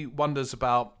Petrie wonders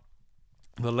about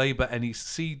the Labour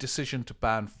NEC decision to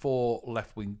ban 4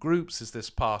 left-wing groups. Is this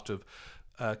part of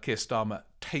Keir Starmer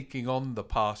taking on the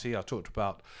party? I talked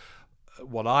about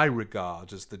what I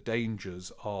regard as the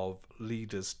dangers of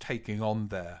leaders taking on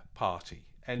their party.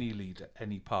 Any leader,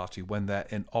 any party, when they're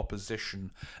in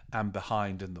opposition and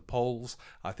behind in the polls.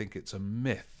 I think it's a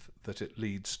myth that it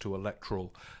leads to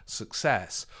electoral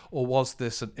success. Or was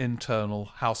this an internal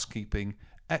housekeeping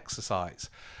exercise?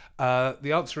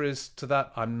 The answer is to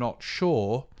that, I'm not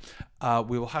sure.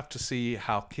 We will have to see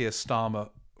how Keir Starmer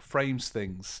frames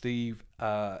things, Steve,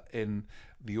 in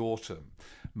the autumn.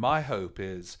 My hope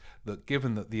is that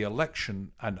given that the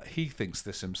election, and he thinks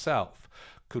this himself,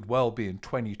 could well be in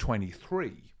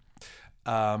 2023,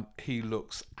 he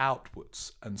looks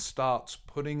outwards and starts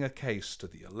putting a case to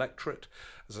the electorate.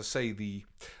 As I say, the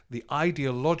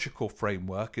ideological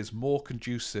framework is more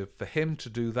conducive for him to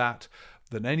do that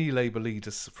than any Labour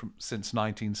leader since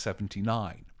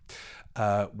 1979,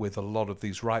 with a lot of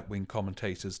these right-wing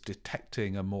commentators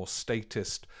detecting a more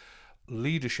statist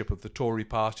leadership of the Tory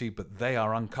party, but they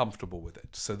are uncomfortable with it.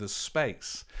 So there's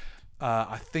space.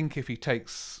 I think if he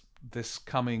takes this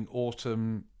coming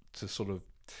autumn to sort of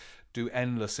do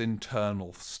endless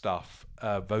internal stuff,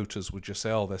 voters would just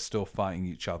say, oh, they're still fighting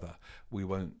each other. We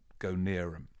won't go near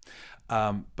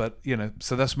them. But, you know,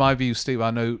 so that's my view, Steve.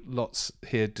 I know lots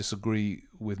here disagree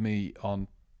with me on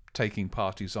taking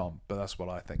parties on, but that's what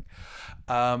I think.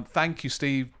 Thank you,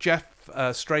 Steve. Jeff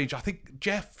Strange, I think,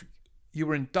 Jeff, you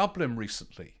were in Dublin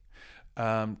recently.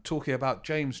 talking about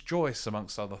James Joyce,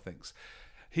 amongst other things.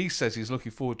 He says he's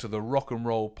looking forward to the Rock and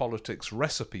Roll Politics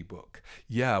recipe book.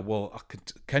 Yeah, well,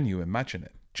 can you imagine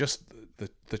it? Just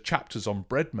the chapters on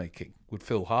bread making would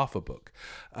fill half a book,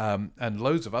 and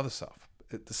loads of other stuff.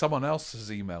 Someone else has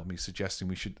emailed me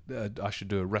suggesting I should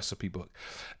do a recipe book.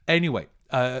 Anyway,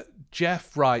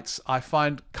 Jeff writes, I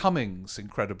find Cummings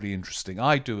incredibly interesting.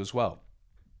 I do as well.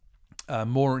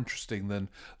 More interesting than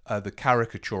the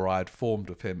caricature I had formed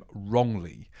of him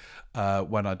wrongly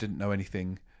when I didn't know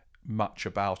anything much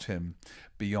about him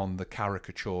beyond the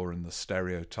caricature and the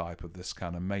stereotype of this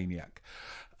kind of maniac.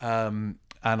 And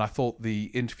I thought the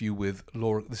interview with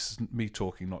Laura, this is me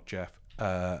talking, not Jeff,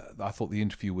 I thought the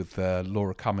interview with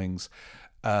Laura Cummings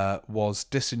was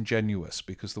disingenuous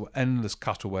because there were endless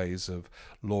cutaways of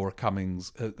Laura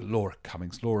Cummings. Laura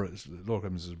Cummings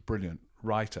is a brilliant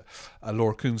writer.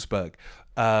 Laura Kuenssberg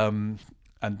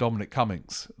and Dominic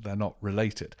Cummings, they're not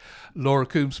related. Laura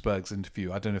Kuenssberg's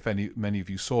interview, I don't know if many of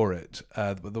you saw it,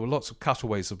 but there were lots of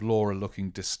cutaways of Laura looking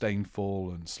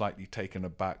disdainful and slightly taken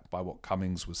aback by what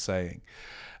Cummings was saying.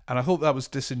 And I thought that was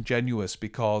disingenuous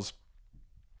because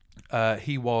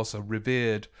he was a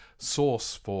revered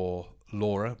source for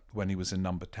Laura when he was in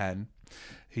Number 10.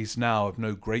 He's now of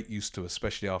no great use to,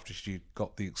 especially after she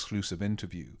got the exclusive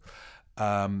interview.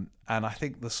 And I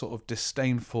think the sort of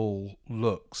disdainful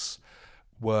looks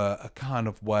were a kind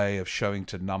of way of showing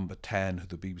to Number 10, who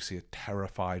the BBC are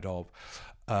terrified of,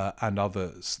 and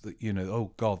others, that,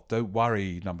 oh God, don't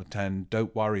worry, Number 10,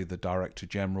 don't worry, the Director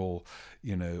General,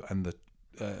 and the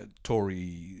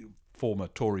former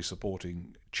Tory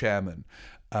supporting chairman,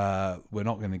 we're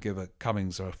not going to give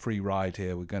Cummings a free ride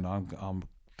here. Don't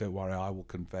worry, I will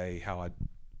convey how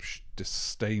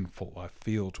disdainful I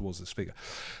feel towards this figure.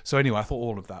 So anyway, I thought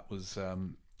all of that was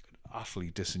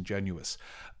utterly disingenuous.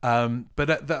 And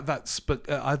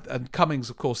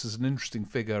Cummings, of course, is an interesting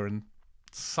figure, and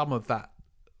some of that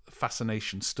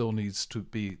fascination still needs to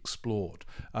be explored.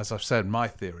 As I've said, my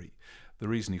theory, the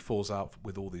reason he falls out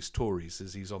with all these Tories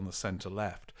is he's on the centre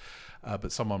left.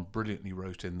 But someone brilliantly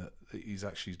wrote in that he's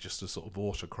actually just a sort of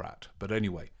autocrat. But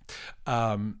anyway,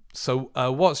 so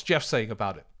what's Jeff saying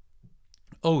about it?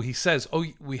 Oh, he says,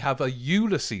 we have a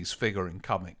Ulysses figure in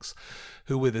Cummings,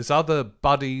 who with his other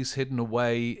buddies hidden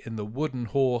away in the wooden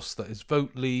horse that is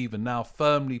vote leave and now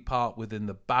firmly parked within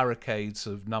the barricades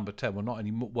of Number 10. Well, not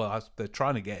anymore. Well, they're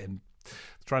trying to get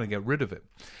rid of him,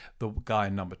 the guy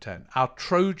in Number 10. Our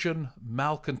Trojan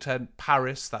malcontent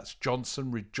Paris, that's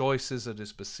Johnson, rejoices at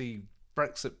his perceived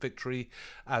Brexit victory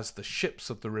as the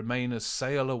ships of the Remainers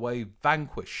sail away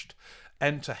vanquished.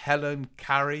 Enter Helen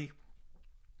Carey,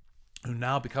 who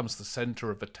now becomes the centre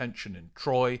of attention in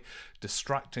Troy,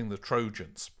 distracting the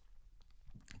Trojans.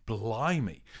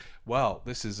 Blimey. Well,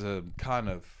 this is a kind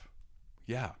of,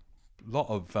 lot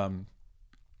of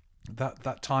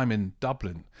that time in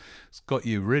Dublin. It's got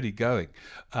you really going.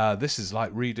 This is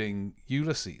like reading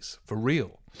Ulysses, for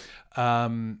real.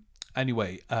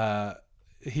 Anyway,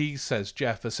 he says,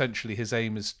 Jeff, essentially his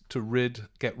aim is to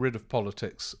get rid of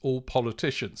politics, all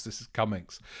politicians. This is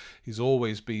Cummings. He's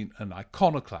always been an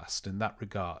iconoclast in that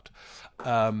regard.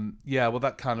 Well,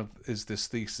 that kind of is this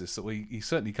thesis that he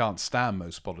certainly can't stand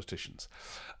most politicians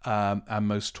and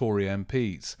most Tory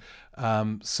MPs.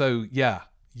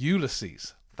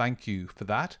 Ulysses. Thank you for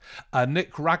that.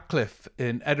 Nick Radcliffe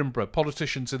in Edinburgh,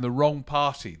 politicians in the wrong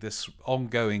party, this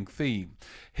ongoing theme.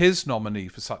 His nominee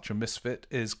for such a misfit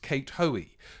is Kate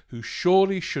Hoey, who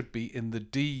surely should be in the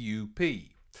DUP,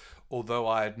 although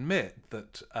I admit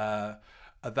that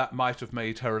that might have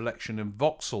made her election in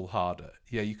Vauxhall harder.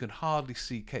 Yeah, you can hardly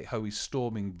see Kate Hoey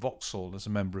storming Vauxhall as a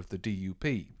member of the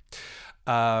DUP.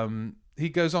 He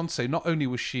goes on to say, not only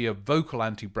was she a vocal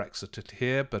anti-Brexiter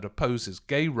here, but opposes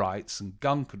gay rights and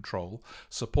gun control,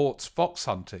 supports fox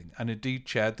hunting, and indeed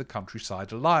chaired the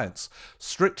Countryside Alliance,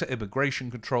 stricter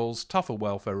immigration controls, tougher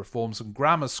welfare reforms, and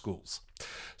grammar schools.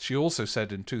 She also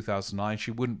said in 2009 she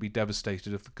wouldn't be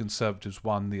devastated if the Conservatives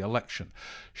won the election.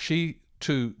 She,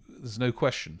 too, there's no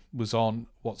question, was on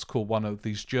what's called one of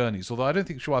these journeys, although I don't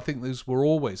think so. I think those were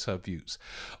always her views.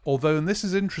 Although, and this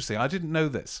is interesting, I didn't know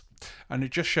this, and it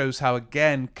just shows how,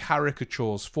 again,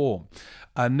 caricatures form.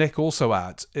 Nick also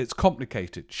adds, it's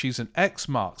complicated. She's an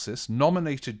ex-Marxist,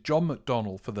 nominated John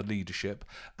McDonnell for the leadership,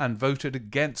 and voted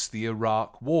against the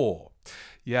Iraq War.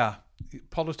 Yeah,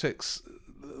 politicians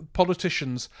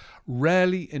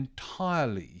rarely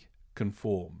entirely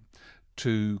conform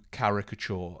to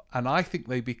caricature, and I think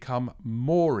they become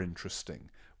more interesting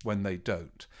when they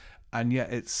don't. And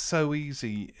yet it's so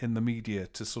easy in the media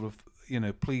to sort of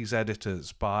please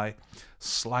editors by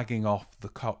slagging off the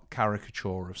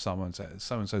caricature of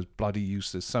so-and-so's bloody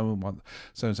useless,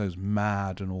 so-and-so's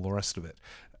mad and all the rest of it.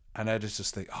 And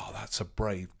editors think, oh, that's a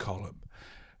brave column.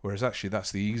 Whereas actually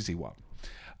that's the easy one.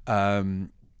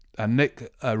 And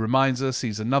Nick reminds us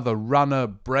he's another runner,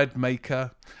 bread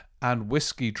maker and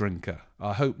whiskey drinker.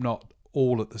 I hope not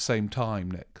all at the same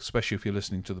time, Nick, especially if you're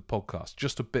listening to the podcast.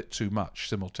 Just a bit too much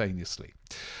simultaneously.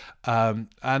 And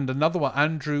another one,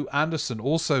 Andrew Anderson,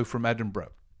 also from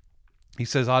Edinburgh. He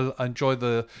says, I enjoy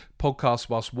the podcast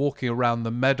whilst walking around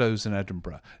the meadows in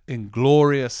Edinburgh in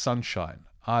glorious sunshine.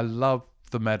 I love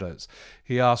the meadows.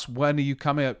 He asks, when are you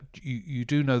coming up? You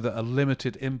do know that a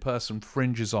limited in-person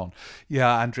fringe is on.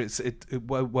 Yeah, Andrew, it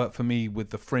won't work for me with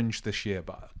the fringe this year,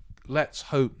 but let's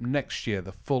hope next year,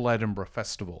 the full Edinburgh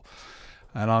Festival.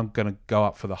 And I'm going to go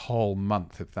up for the whole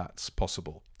month if that's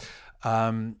possible.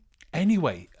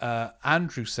 Anyway,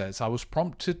 Andrew says, I was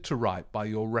prompted to write by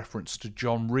your reference to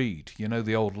John Reid,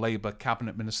 the old Labour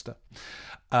cabinet minister.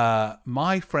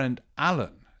 My friend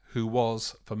Alan, who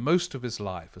was for most of his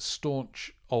life a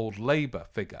staunch old Labour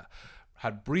figure,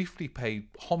 had briefly paid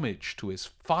homage to his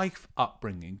Fife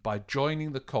upbringing by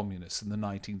joining the communists in the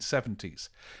 1970s.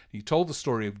 He told the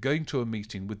story of going to a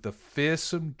meeting with the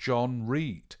fearsome John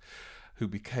Reid, who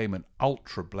became an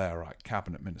ultra-Blairite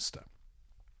cabinet minister.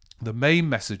 The main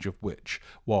message of which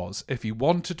was, if he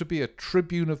wanted to be a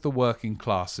tribune of the working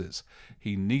classes,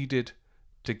 he needed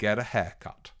to get a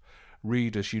haircut.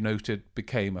 Reid, as you noted,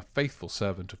 became a faithful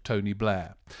servant of Tony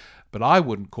Blair. But I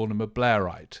wouldn't call him a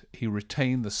Blairite. He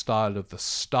retained the style of the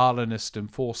Stalinist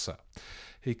enforcer.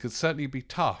 He could certainly be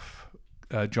tough,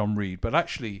 John Reid, but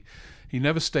actually he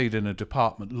never stayed in a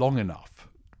department long enough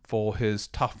for his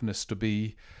toughness to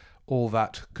be all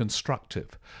that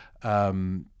constructive.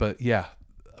 But yeah,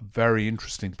 a very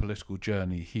interesting political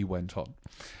journey he went on.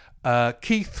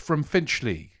 Keith from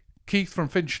Finchley. He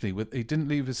didn't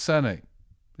leave his surname.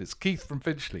 It's Keith from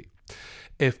Finchley.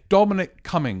 If Dominic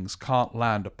Cummings can't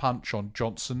land a punch on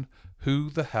Johnson, who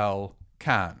the hell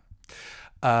can?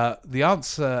 The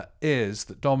answer is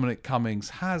that Dominic Cummings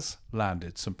has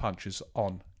landed some punches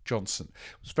on Johnson.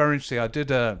 It was very interesting. I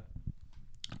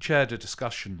chaired a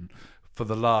discussion for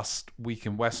the last week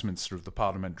in Westminster of the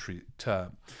parliamentary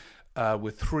term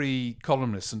with 3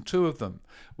 columnists, and 2 of them,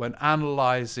 when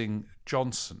analysing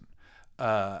Johnson,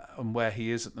 and where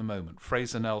he is at the moment,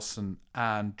 Fraser Nelson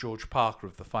and George Parker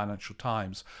of the Financial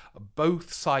Times,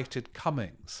 both cited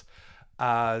Cummings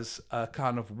as a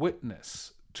kind of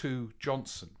witness to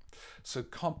Johnson. So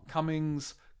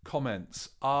Cummings' comments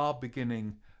are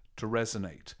beginning to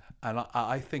resonate, and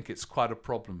I think it's quite a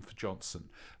problem for Johnson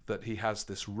that he has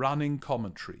this running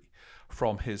commentary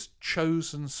from his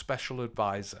chosen special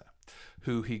advisor,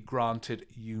 who he granted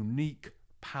unique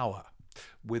power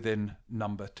within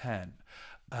Number 10.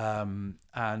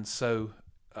 And so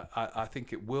I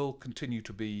think it will continue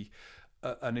to be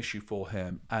an issue for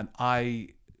him. And I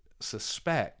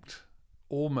suspect,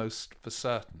 almost for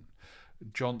certain,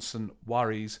 Johnson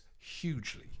worries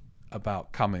hugely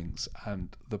about Cummings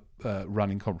and the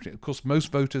running commentary. Of course,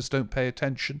 most voters don't pay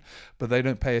attention, but they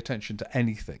don't pay attention to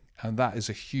anything. And that is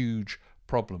a huge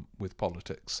problem with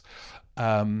politics.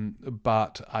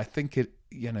 But I think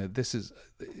this is,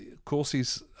 of course,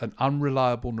 he's an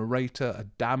unreliable narrator, a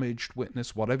damaged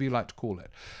witness, whatever you like to call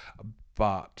it.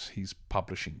 But he's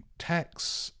publishing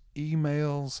texts,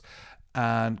 emails,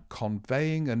 and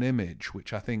conveying an image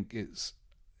which I think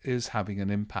is having an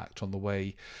impact on the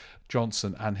way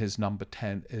Johnson and his Number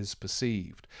 10 is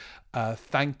perceived.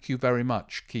 Thank you very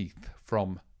much, Keith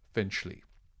from Finchley.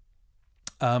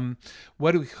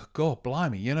 Where do we go?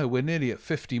 Blimey, we're nearly at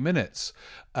 50 minutes.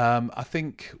 I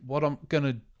think what I'm going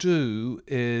to do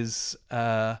is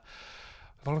let's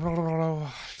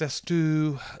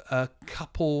do a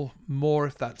couple more,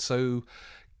 if that's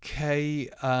okay.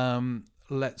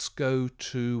 Let's go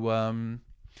to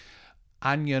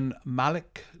Anyan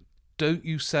Malik. Don't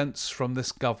you sense from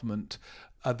this government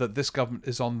that this government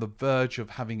is on the verge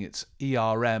of having its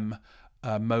ERM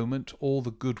moment? All the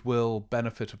goodwill,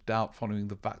 benefit of doubt following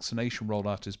the vaccination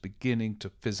rollout is beginning to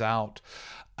fizz out.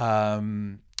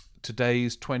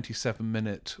 Today's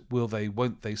 27-minute will they,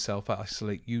 won't they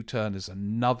self-isolate U-turn is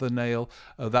another nail.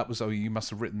 You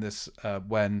must have written this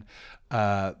when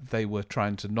they were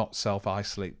trying to not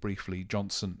self-isolate briefly,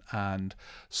 Johnson and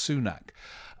Sunak.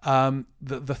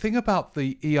 The thing about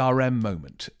the ERM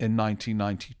moment in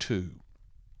 1992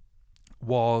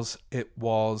 was it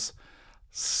was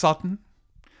sudden,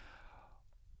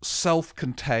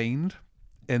 self-contained,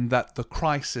 in that the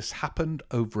crisis happened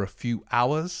over a few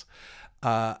hours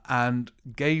and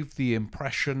gave the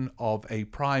impression of a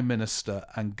prime minister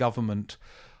and government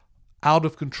out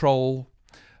of control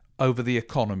over the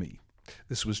economy.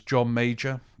 This was John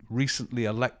Major, recently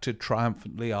elected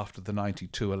triumphantly after the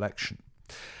 92 election.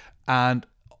 And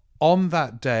on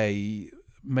that day,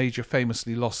 Major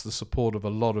famously lost the support of a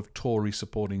lot of Tory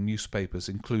supporting newspapers,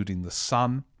 including The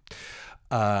Sun,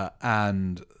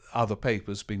 and other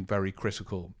papers being very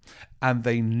critical. And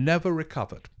they never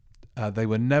recovered. They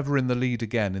were never in the lead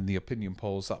again in the opinion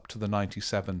polls up to the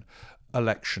 97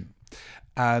 election.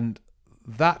 And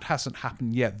that hasn't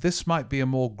happened yet. This might be a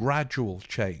more gradual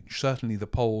change. Certainly the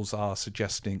polls are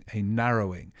suggesting a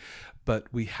narrowing, but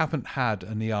we haven't had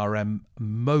an ERM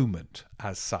moment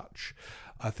as such.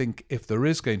 I think if there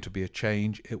is going to be a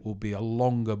change, it will be a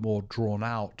longer, more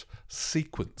drawn-out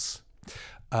sequence.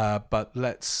 But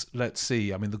let's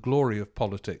see. I mean, the glory of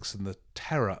politics and the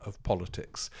terror of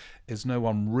politics is no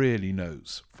one really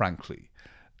knows, frankly,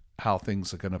 how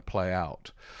things are going to play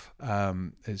out.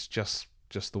 It's just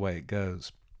the way it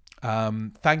goes.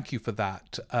 Thank you for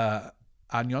that,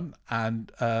 Anyon.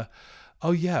 And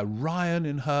oh yeah, Ryan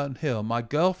in Herne Hill. My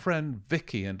girlfriend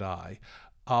Vicky and I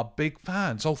are big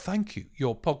fans. Oh, thank you.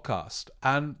 Your podcast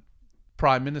and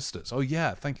prime ministers. Oh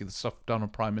yeah, thank you. The stuff done on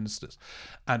prime ministers.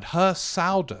 And her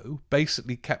sourdough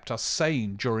basically kept us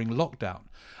sane during lockdown.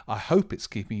 I hope it's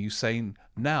keeping you sane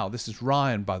now. This is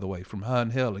Ryan, by the way, from Herne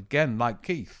Hill, again, like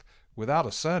Keith, without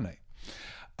a surname.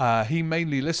 He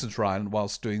mainly listens, Ryan,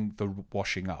 whilst doing the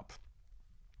washing up.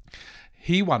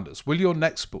 He wonders, will your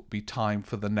next book be timed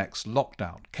for the next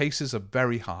lockdown? Cases are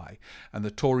very high, and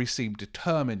the Tories seem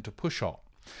determined to push on.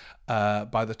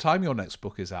 By the time your next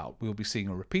book is out, we'll be seeing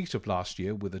a repeat of last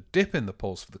year with a dip in the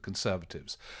polls for the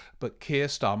Conservatives, but Keir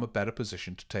Starmer better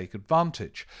positioned to take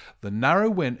advantage. The narrow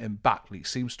win in Batley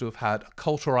seems to have had a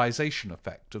culturalisation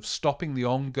effect of stopping the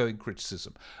ongoing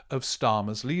criticism of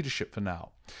Starmer's leadership for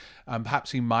now. And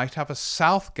perhaps he might have a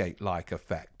Southgate-like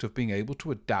effect of being able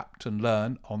to adapt and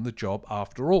learn on the job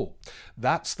after all.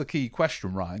 That's the key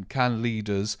question, Ryan. Can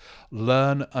leaders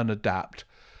learn and adapt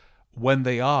when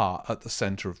they are at the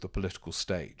centre of the political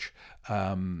stage?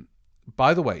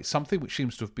 By the way, something which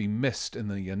seems to have been missed in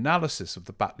the analysis of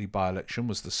the Batley by-election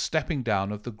was the stepping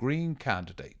down of the Green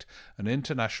candidate, an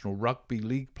international rugby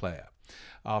league player,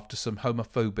 after some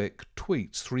homophobic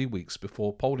tweets 3 weeks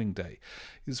before polling day.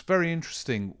 It's very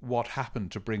interesting what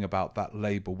happened to bring about that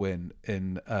Labour win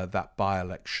in that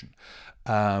by-election.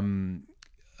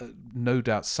 No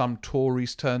doubt some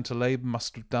Tories turned to Labour,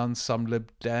 must have done, some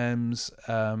Lib Dems.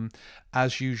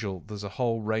 As usual, there's a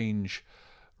whole range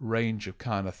of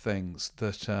kind of things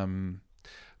that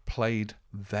played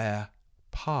their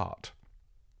part.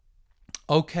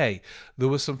 Okay, there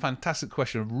was some fantastic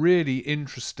question, a really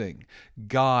interesting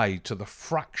guide to the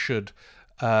fractured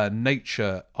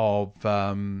nature of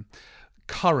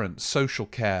current social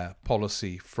care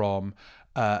policy from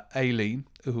Aileen,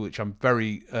 which I'm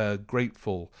very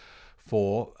grateful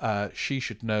for. She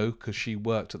should know because she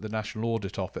worked at the National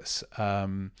Audit Office,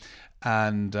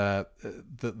 and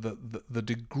the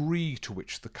degree to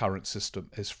which the current system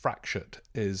is fractured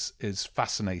is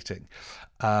fascinating,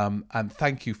 and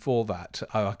thank you for that.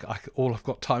 All I've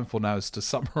got time for now is to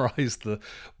summarise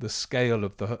the scale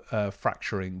of the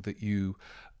fracturing that you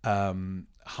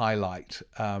highlight.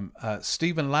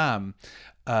 Stephen Lamb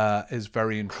is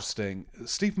very interesting.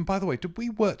 Stephen, by the way, did we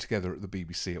work together at the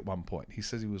BBC at one point? He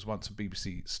says he was once a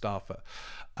BBC staffer.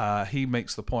 He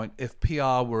makes the point, if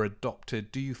PR were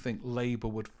adopted, do you think Labour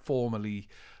would formally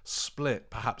split,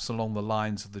 perhaps along the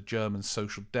lines of the German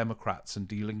Social Democrats and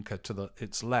Die Linke to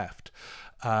its left?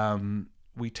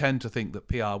 We tend to think that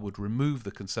PR would remove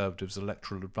the Conservatives'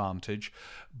 electoral advantage,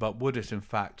 but would it in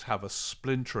fact have a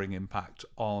splintering impact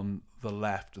on the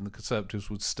left, and the Conservatives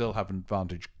would still have an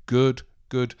advantage? Good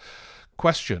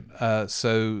question.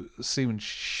 So Stephen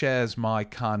shares my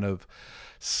kind of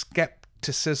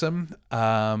skepticism.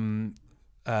 Brad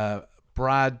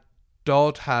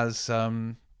Dodd has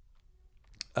a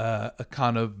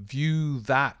kind of view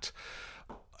that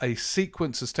a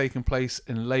sequence has taken place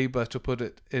in Labour, to put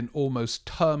it, in almost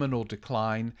terminal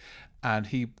decline, and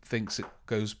he thinks it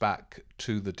goes back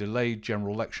to the delayed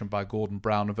general election by Gordon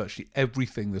Brown and virtually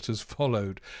everything that has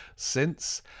followed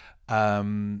since.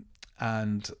 And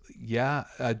yeah,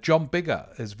 John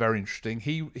Biggar is very interesting.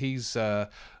 He's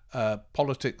a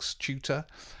politics tutor,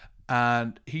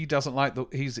 and he doesn't like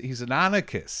he's an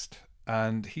anarchist,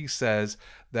 and he says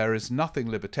there is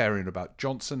nothing libertarian about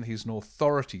Johnson. He's an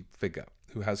authority figure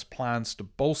who has plans to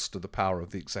bolster the power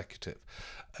of the executive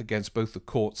against both the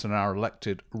courts and our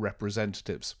elected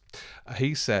representatives.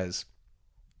 He says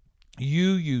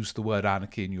You used the word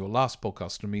anarchy in your last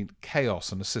podcast to mean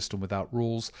chaos and a system without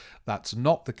rules. That's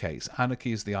not the case.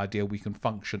 Anarchy is the idea we can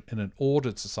function in an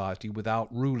ordered society without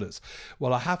rulers.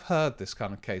 Well, I have heard this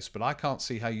kind of case, but I can't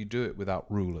see how you do it without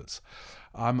rulers.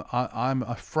 I'm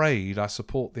afraid I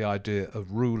support the idea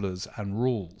of rulers and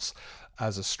rules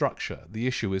as a structure. The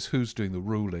issue is who's doing the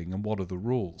ruling and what are the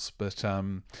rules. But,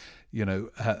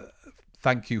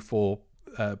 thank you for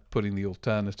putting the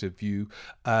alternative view.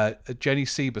 Jenny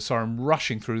Sieber, sorry, I'm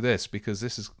rushing through this because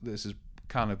this is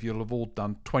kind of, you'll have all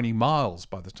done 20 miles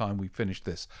by the time we finish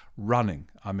this. Running,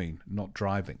 I mean, not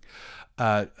driving.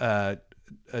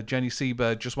 Jenny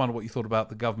Sieber just wondered what you thought about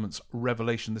the government's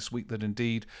revelation this week that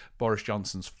indeed Boris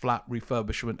Johnson's flat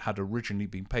refurbishment had originally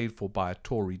been paid for by a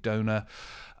Tory donor.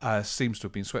 Seems to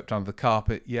have been swept under the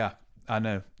carpet. Yeah, I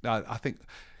know. I think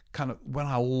kind of when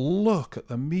I look at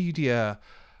the media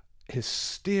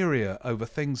hysteria over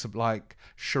things like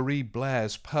Cherie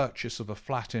Blair's purchase of a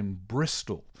flat in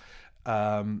Bristol,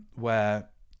 where,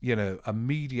 a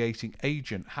mediating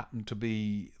agent happened to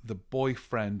be the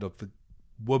boyfriend of the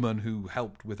woman who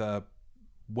helped with her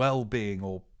well-being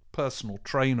or personal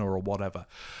trainer or whatever,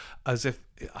 as if,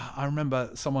 I remember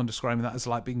someone describing that as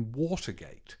like being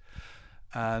Watergate.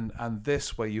 And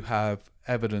this where you have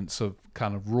evidence of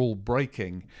kind of rule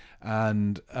breaking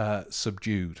and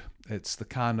subdued. It's the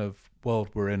kind of world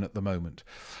we're in at the moment.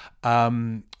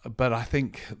 But I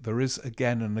think there is,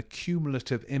 again, an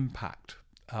accumulative impact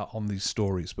on these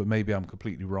stories, but maybe I'm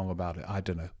completely wrong about it. I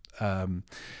don't know.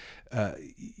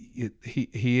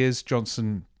 He is,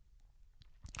 Johnson,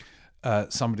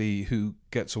 somebody who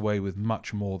gets away with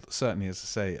much more, certainly, as I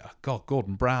say, God,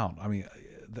 Gordon Brown. I mean,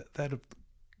 they'd have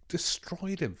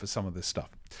destroyed him for some of this stuff.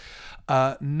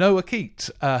 Noah Keat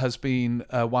has been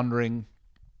wondering,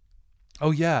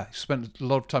 he spent a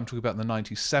lot of time talking about the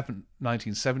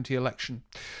 1970 election.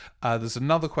 There's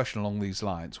another question along these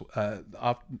lines,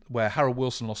 where Harold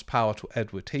Wilson lost power to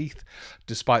Edward Heath.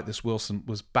 Despite this, Wilson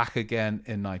was back again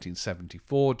in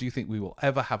 1974. Do you think we will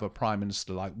ever have a Prime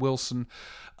Minister like Wilson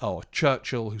or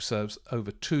Churchill who serves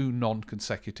over 2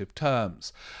 non-consecutive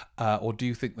terms? Or do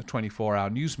you think the 24-hour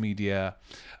news media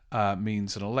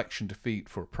means an election defeat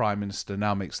for a Prime Minister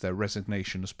now makes their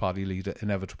resignation as party leader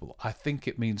inevitable? I think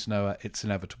it means, Noah, it's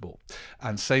inevitable.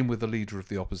 And same with the leader of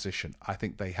the opposition. I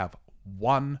think they have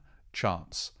one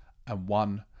chance and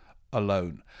one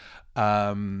alone.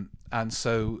 And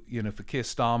so, for Keir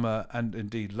Starmer and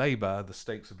indeed Labour, the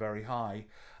stakes are very high.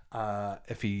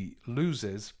 If he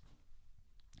loses,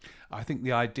 I think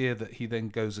the idea that he then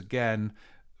goes again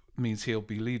means he'll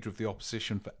be leader of the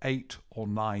opposition for 8 or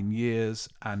 9 years,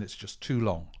 and it's just too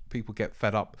long. People get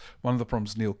fed up. One of the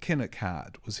problems Neil Kinnock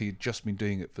had was he'd just been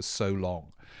doing it for so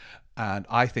long. And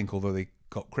I think, although they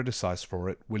got criticised for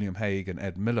it, William Hague and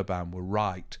Ed Miliband were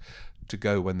right to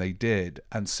go when they did.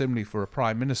 And similarly for a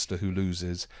Prime Minister who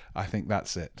loses, I think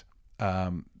that's it.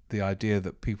 The idea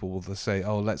that people will say,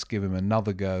 let's give him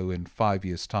another go in 5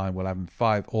 years' time. We'll have him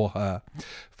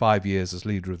 5 years as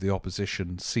leader of the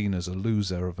opposition, seen as a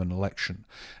loser of an election,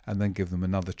 and then give them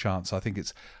another chance. I think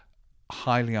it's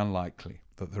highly unlikely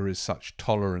that there is such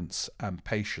tolerance and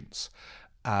patience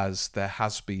as there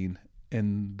has been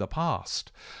in the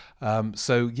past. There's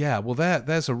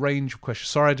a range of questions.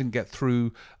 Sorry I didn't get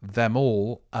through them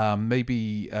all.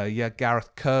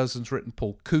 Gareth Curzon's written,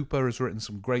 Paul Cooper has written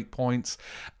some great points,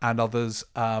 and others.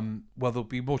 There'll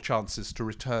be more chances to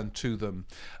return to them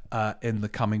in the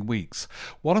coming weeks.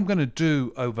 What I'm going to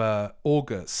do over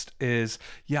August is,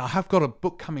 I have got a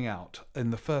book coming out in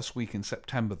the first week in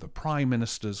September, The Prime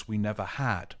Ministers We Never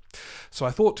Had. So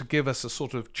I thought to give us a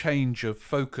sort of change of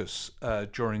focus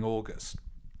during August,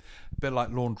 a bit like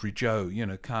Laundry Joe,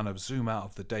 kind of zoom out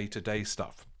of the day-to-day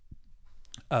stuff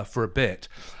for a bit,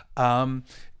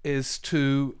 is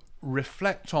to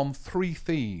reflect on 3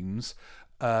 themes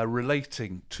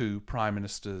relating to Prime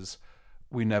Ministers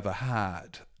we never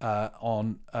had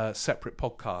on separate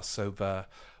podcasts over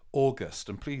August.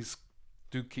 And please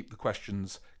do keep the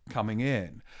questions coming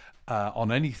in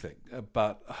on anything,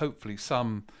 but hopefully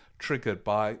some triggered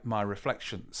by my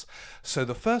reflections. So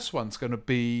the first one's going to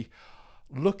be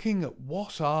looking at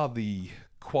what are the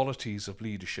qualities of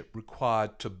leadership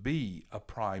required to be a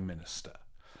Prime Minister,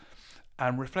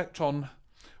 and reflect on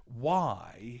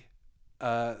why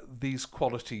these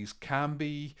qualities can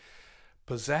be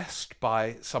possessed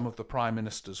by some of the Prime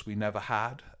Ministers we never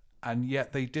had, and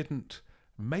yet they didn't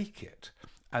make it.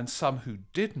 And some who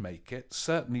did make it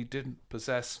certainly didn't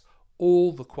possess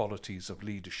all the qualities of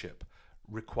leadership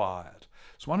required.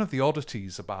 It's one of the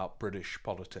oddities about British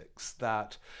politics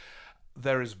that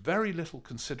there is very little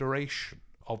consideration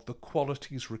of the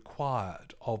qualities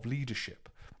required of leadership.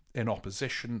 in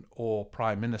opposition or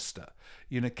prime minister.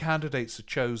 Candidates are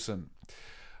chosen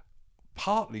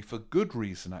partly for good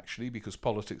reason, actually, because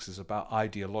politics is about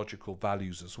ideological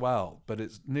values as well, but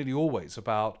it's nearly always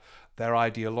about their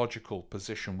ideological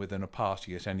position within a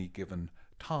party at any given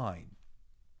time.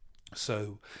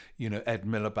 So, Ed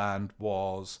Miliband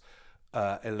was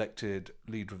elected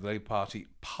leader of the Labour Party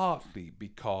partly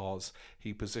because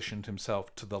he positioned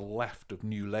himself to the left of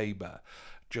New Labour,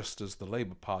 just as the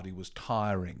Labour Party was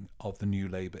tiring of the New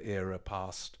Labour era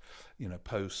post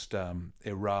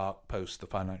Iraq, post the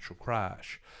financial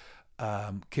crash.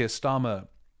 Keir Starmer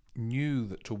knew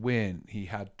that to win he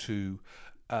had to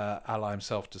ally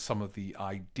himself to some of the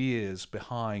ideas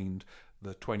behind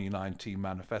the 2019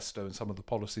 manifesto and some of the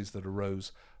policies that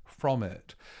arose from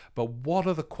it. But what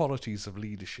are the qualities of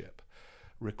leadership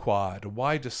required, and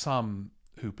why do some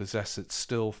who possess it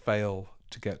still fail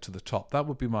to get to the top? That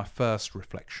would be my first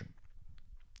reflection.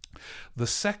 The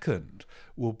second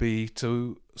will be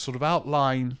to sort of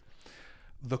outline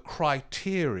the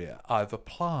criteria I've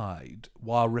applied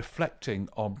while reflecting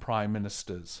on prime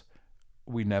ministers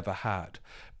we never had,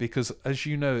 because as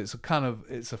you know, it's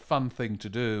a fun thing to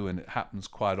do, and it happens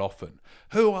quite often.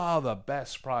 Who are the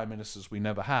best prime ministers we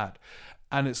never had?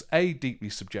 And it's deeply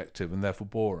subjective and therefore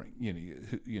boring.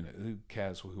 Who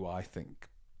cares who I think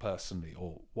personally,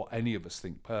 or what any of us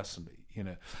think personally?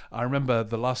 I remember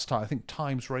the last time, I think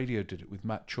Times Radio did it with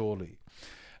Matt Chorley,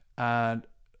 and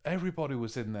everybody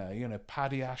was in there.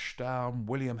 Paddy Ashdown,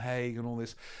 William Hague, and all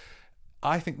this.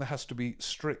 I think there has to be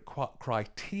strict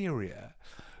criteria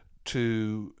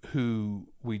to who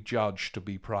we judge to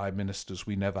be prime ministers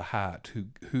we never had,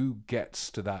 who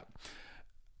gets to that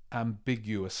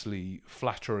ambiguously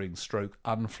flattering stroke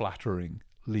unflattering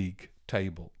league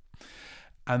table.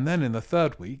 And then in the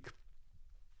third week,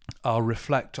 I'll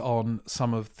reflect on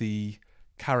some of the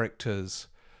characters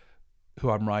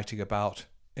who I'm writing about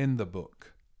in the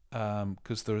book,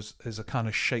 because there's a kind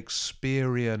of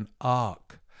Shakespearean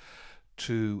arc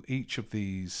to each of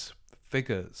these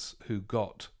figures who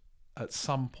got, at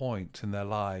some point in their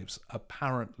lives,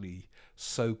 apparently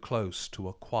so close to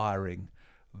acquiring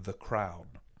the crown.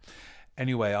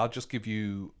 Anyway, I'll just give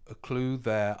you a clue.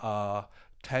 There are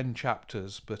 10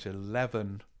 chapters, but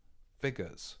 11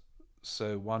 figures.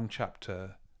 So one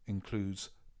chapter includes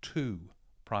 2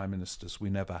 prime ministers we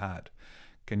never had.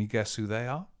 Can you guess who they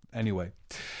are? Anyway,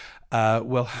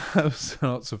 we'll have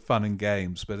lots of fun and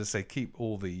games, but as I say, keep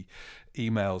all the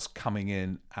emails coming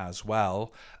in as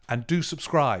well, and do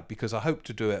subscribe, because I hope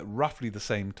to do it roughly the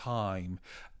same time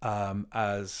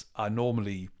as I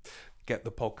normally get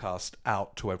the podcast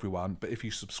out to everyone. But if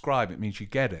you subscribe, it means you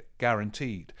get it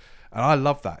guaranteed, and I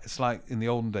love that. It's like in the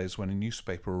olden days when a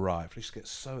newspaper arrived, I used to get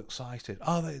so excited.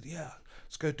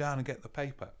 Let's go down and get the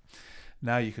paper.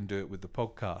 Now you can do it with the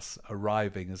podcasts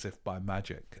arriving as if by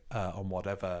magic on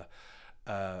whatever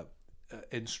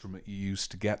instrument you use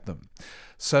to get them.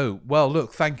 So,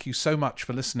 look, thank you so much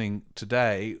for listening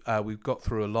today. We've got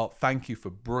through a lot. Thank you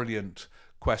for brilliant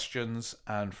questions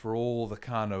and for all the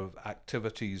kind of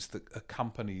activities that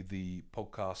accompany the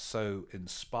podcast. So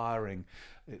inspiring.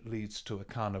 It leads to a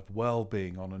kind of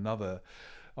well-being on another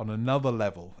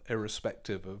level,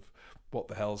 irrespective of what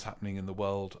the hell's happening in the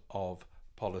world of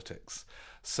politics.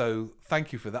 So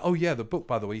thank you for that. Oh yeah, the book,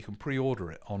 by the way, you can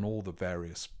pre-order it on all the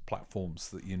various platforms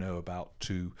that you know about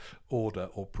to order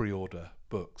or pre-order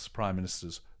books, Prime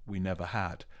Ministers We Never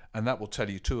Had. And that will tell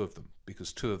you 2 of them,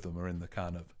 because 2 of them are in the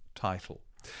kind of title.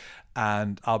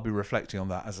 And I'll be reflecting on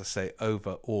that, as I say,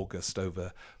 over August,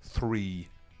 over 3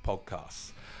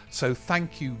 podcasts. So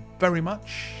thank you very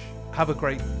much. Have a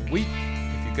great week.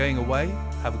 If you're going away,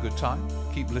 have a good time.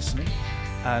 Keep listening,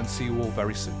 and see you all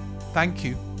very soon. Thank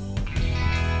you.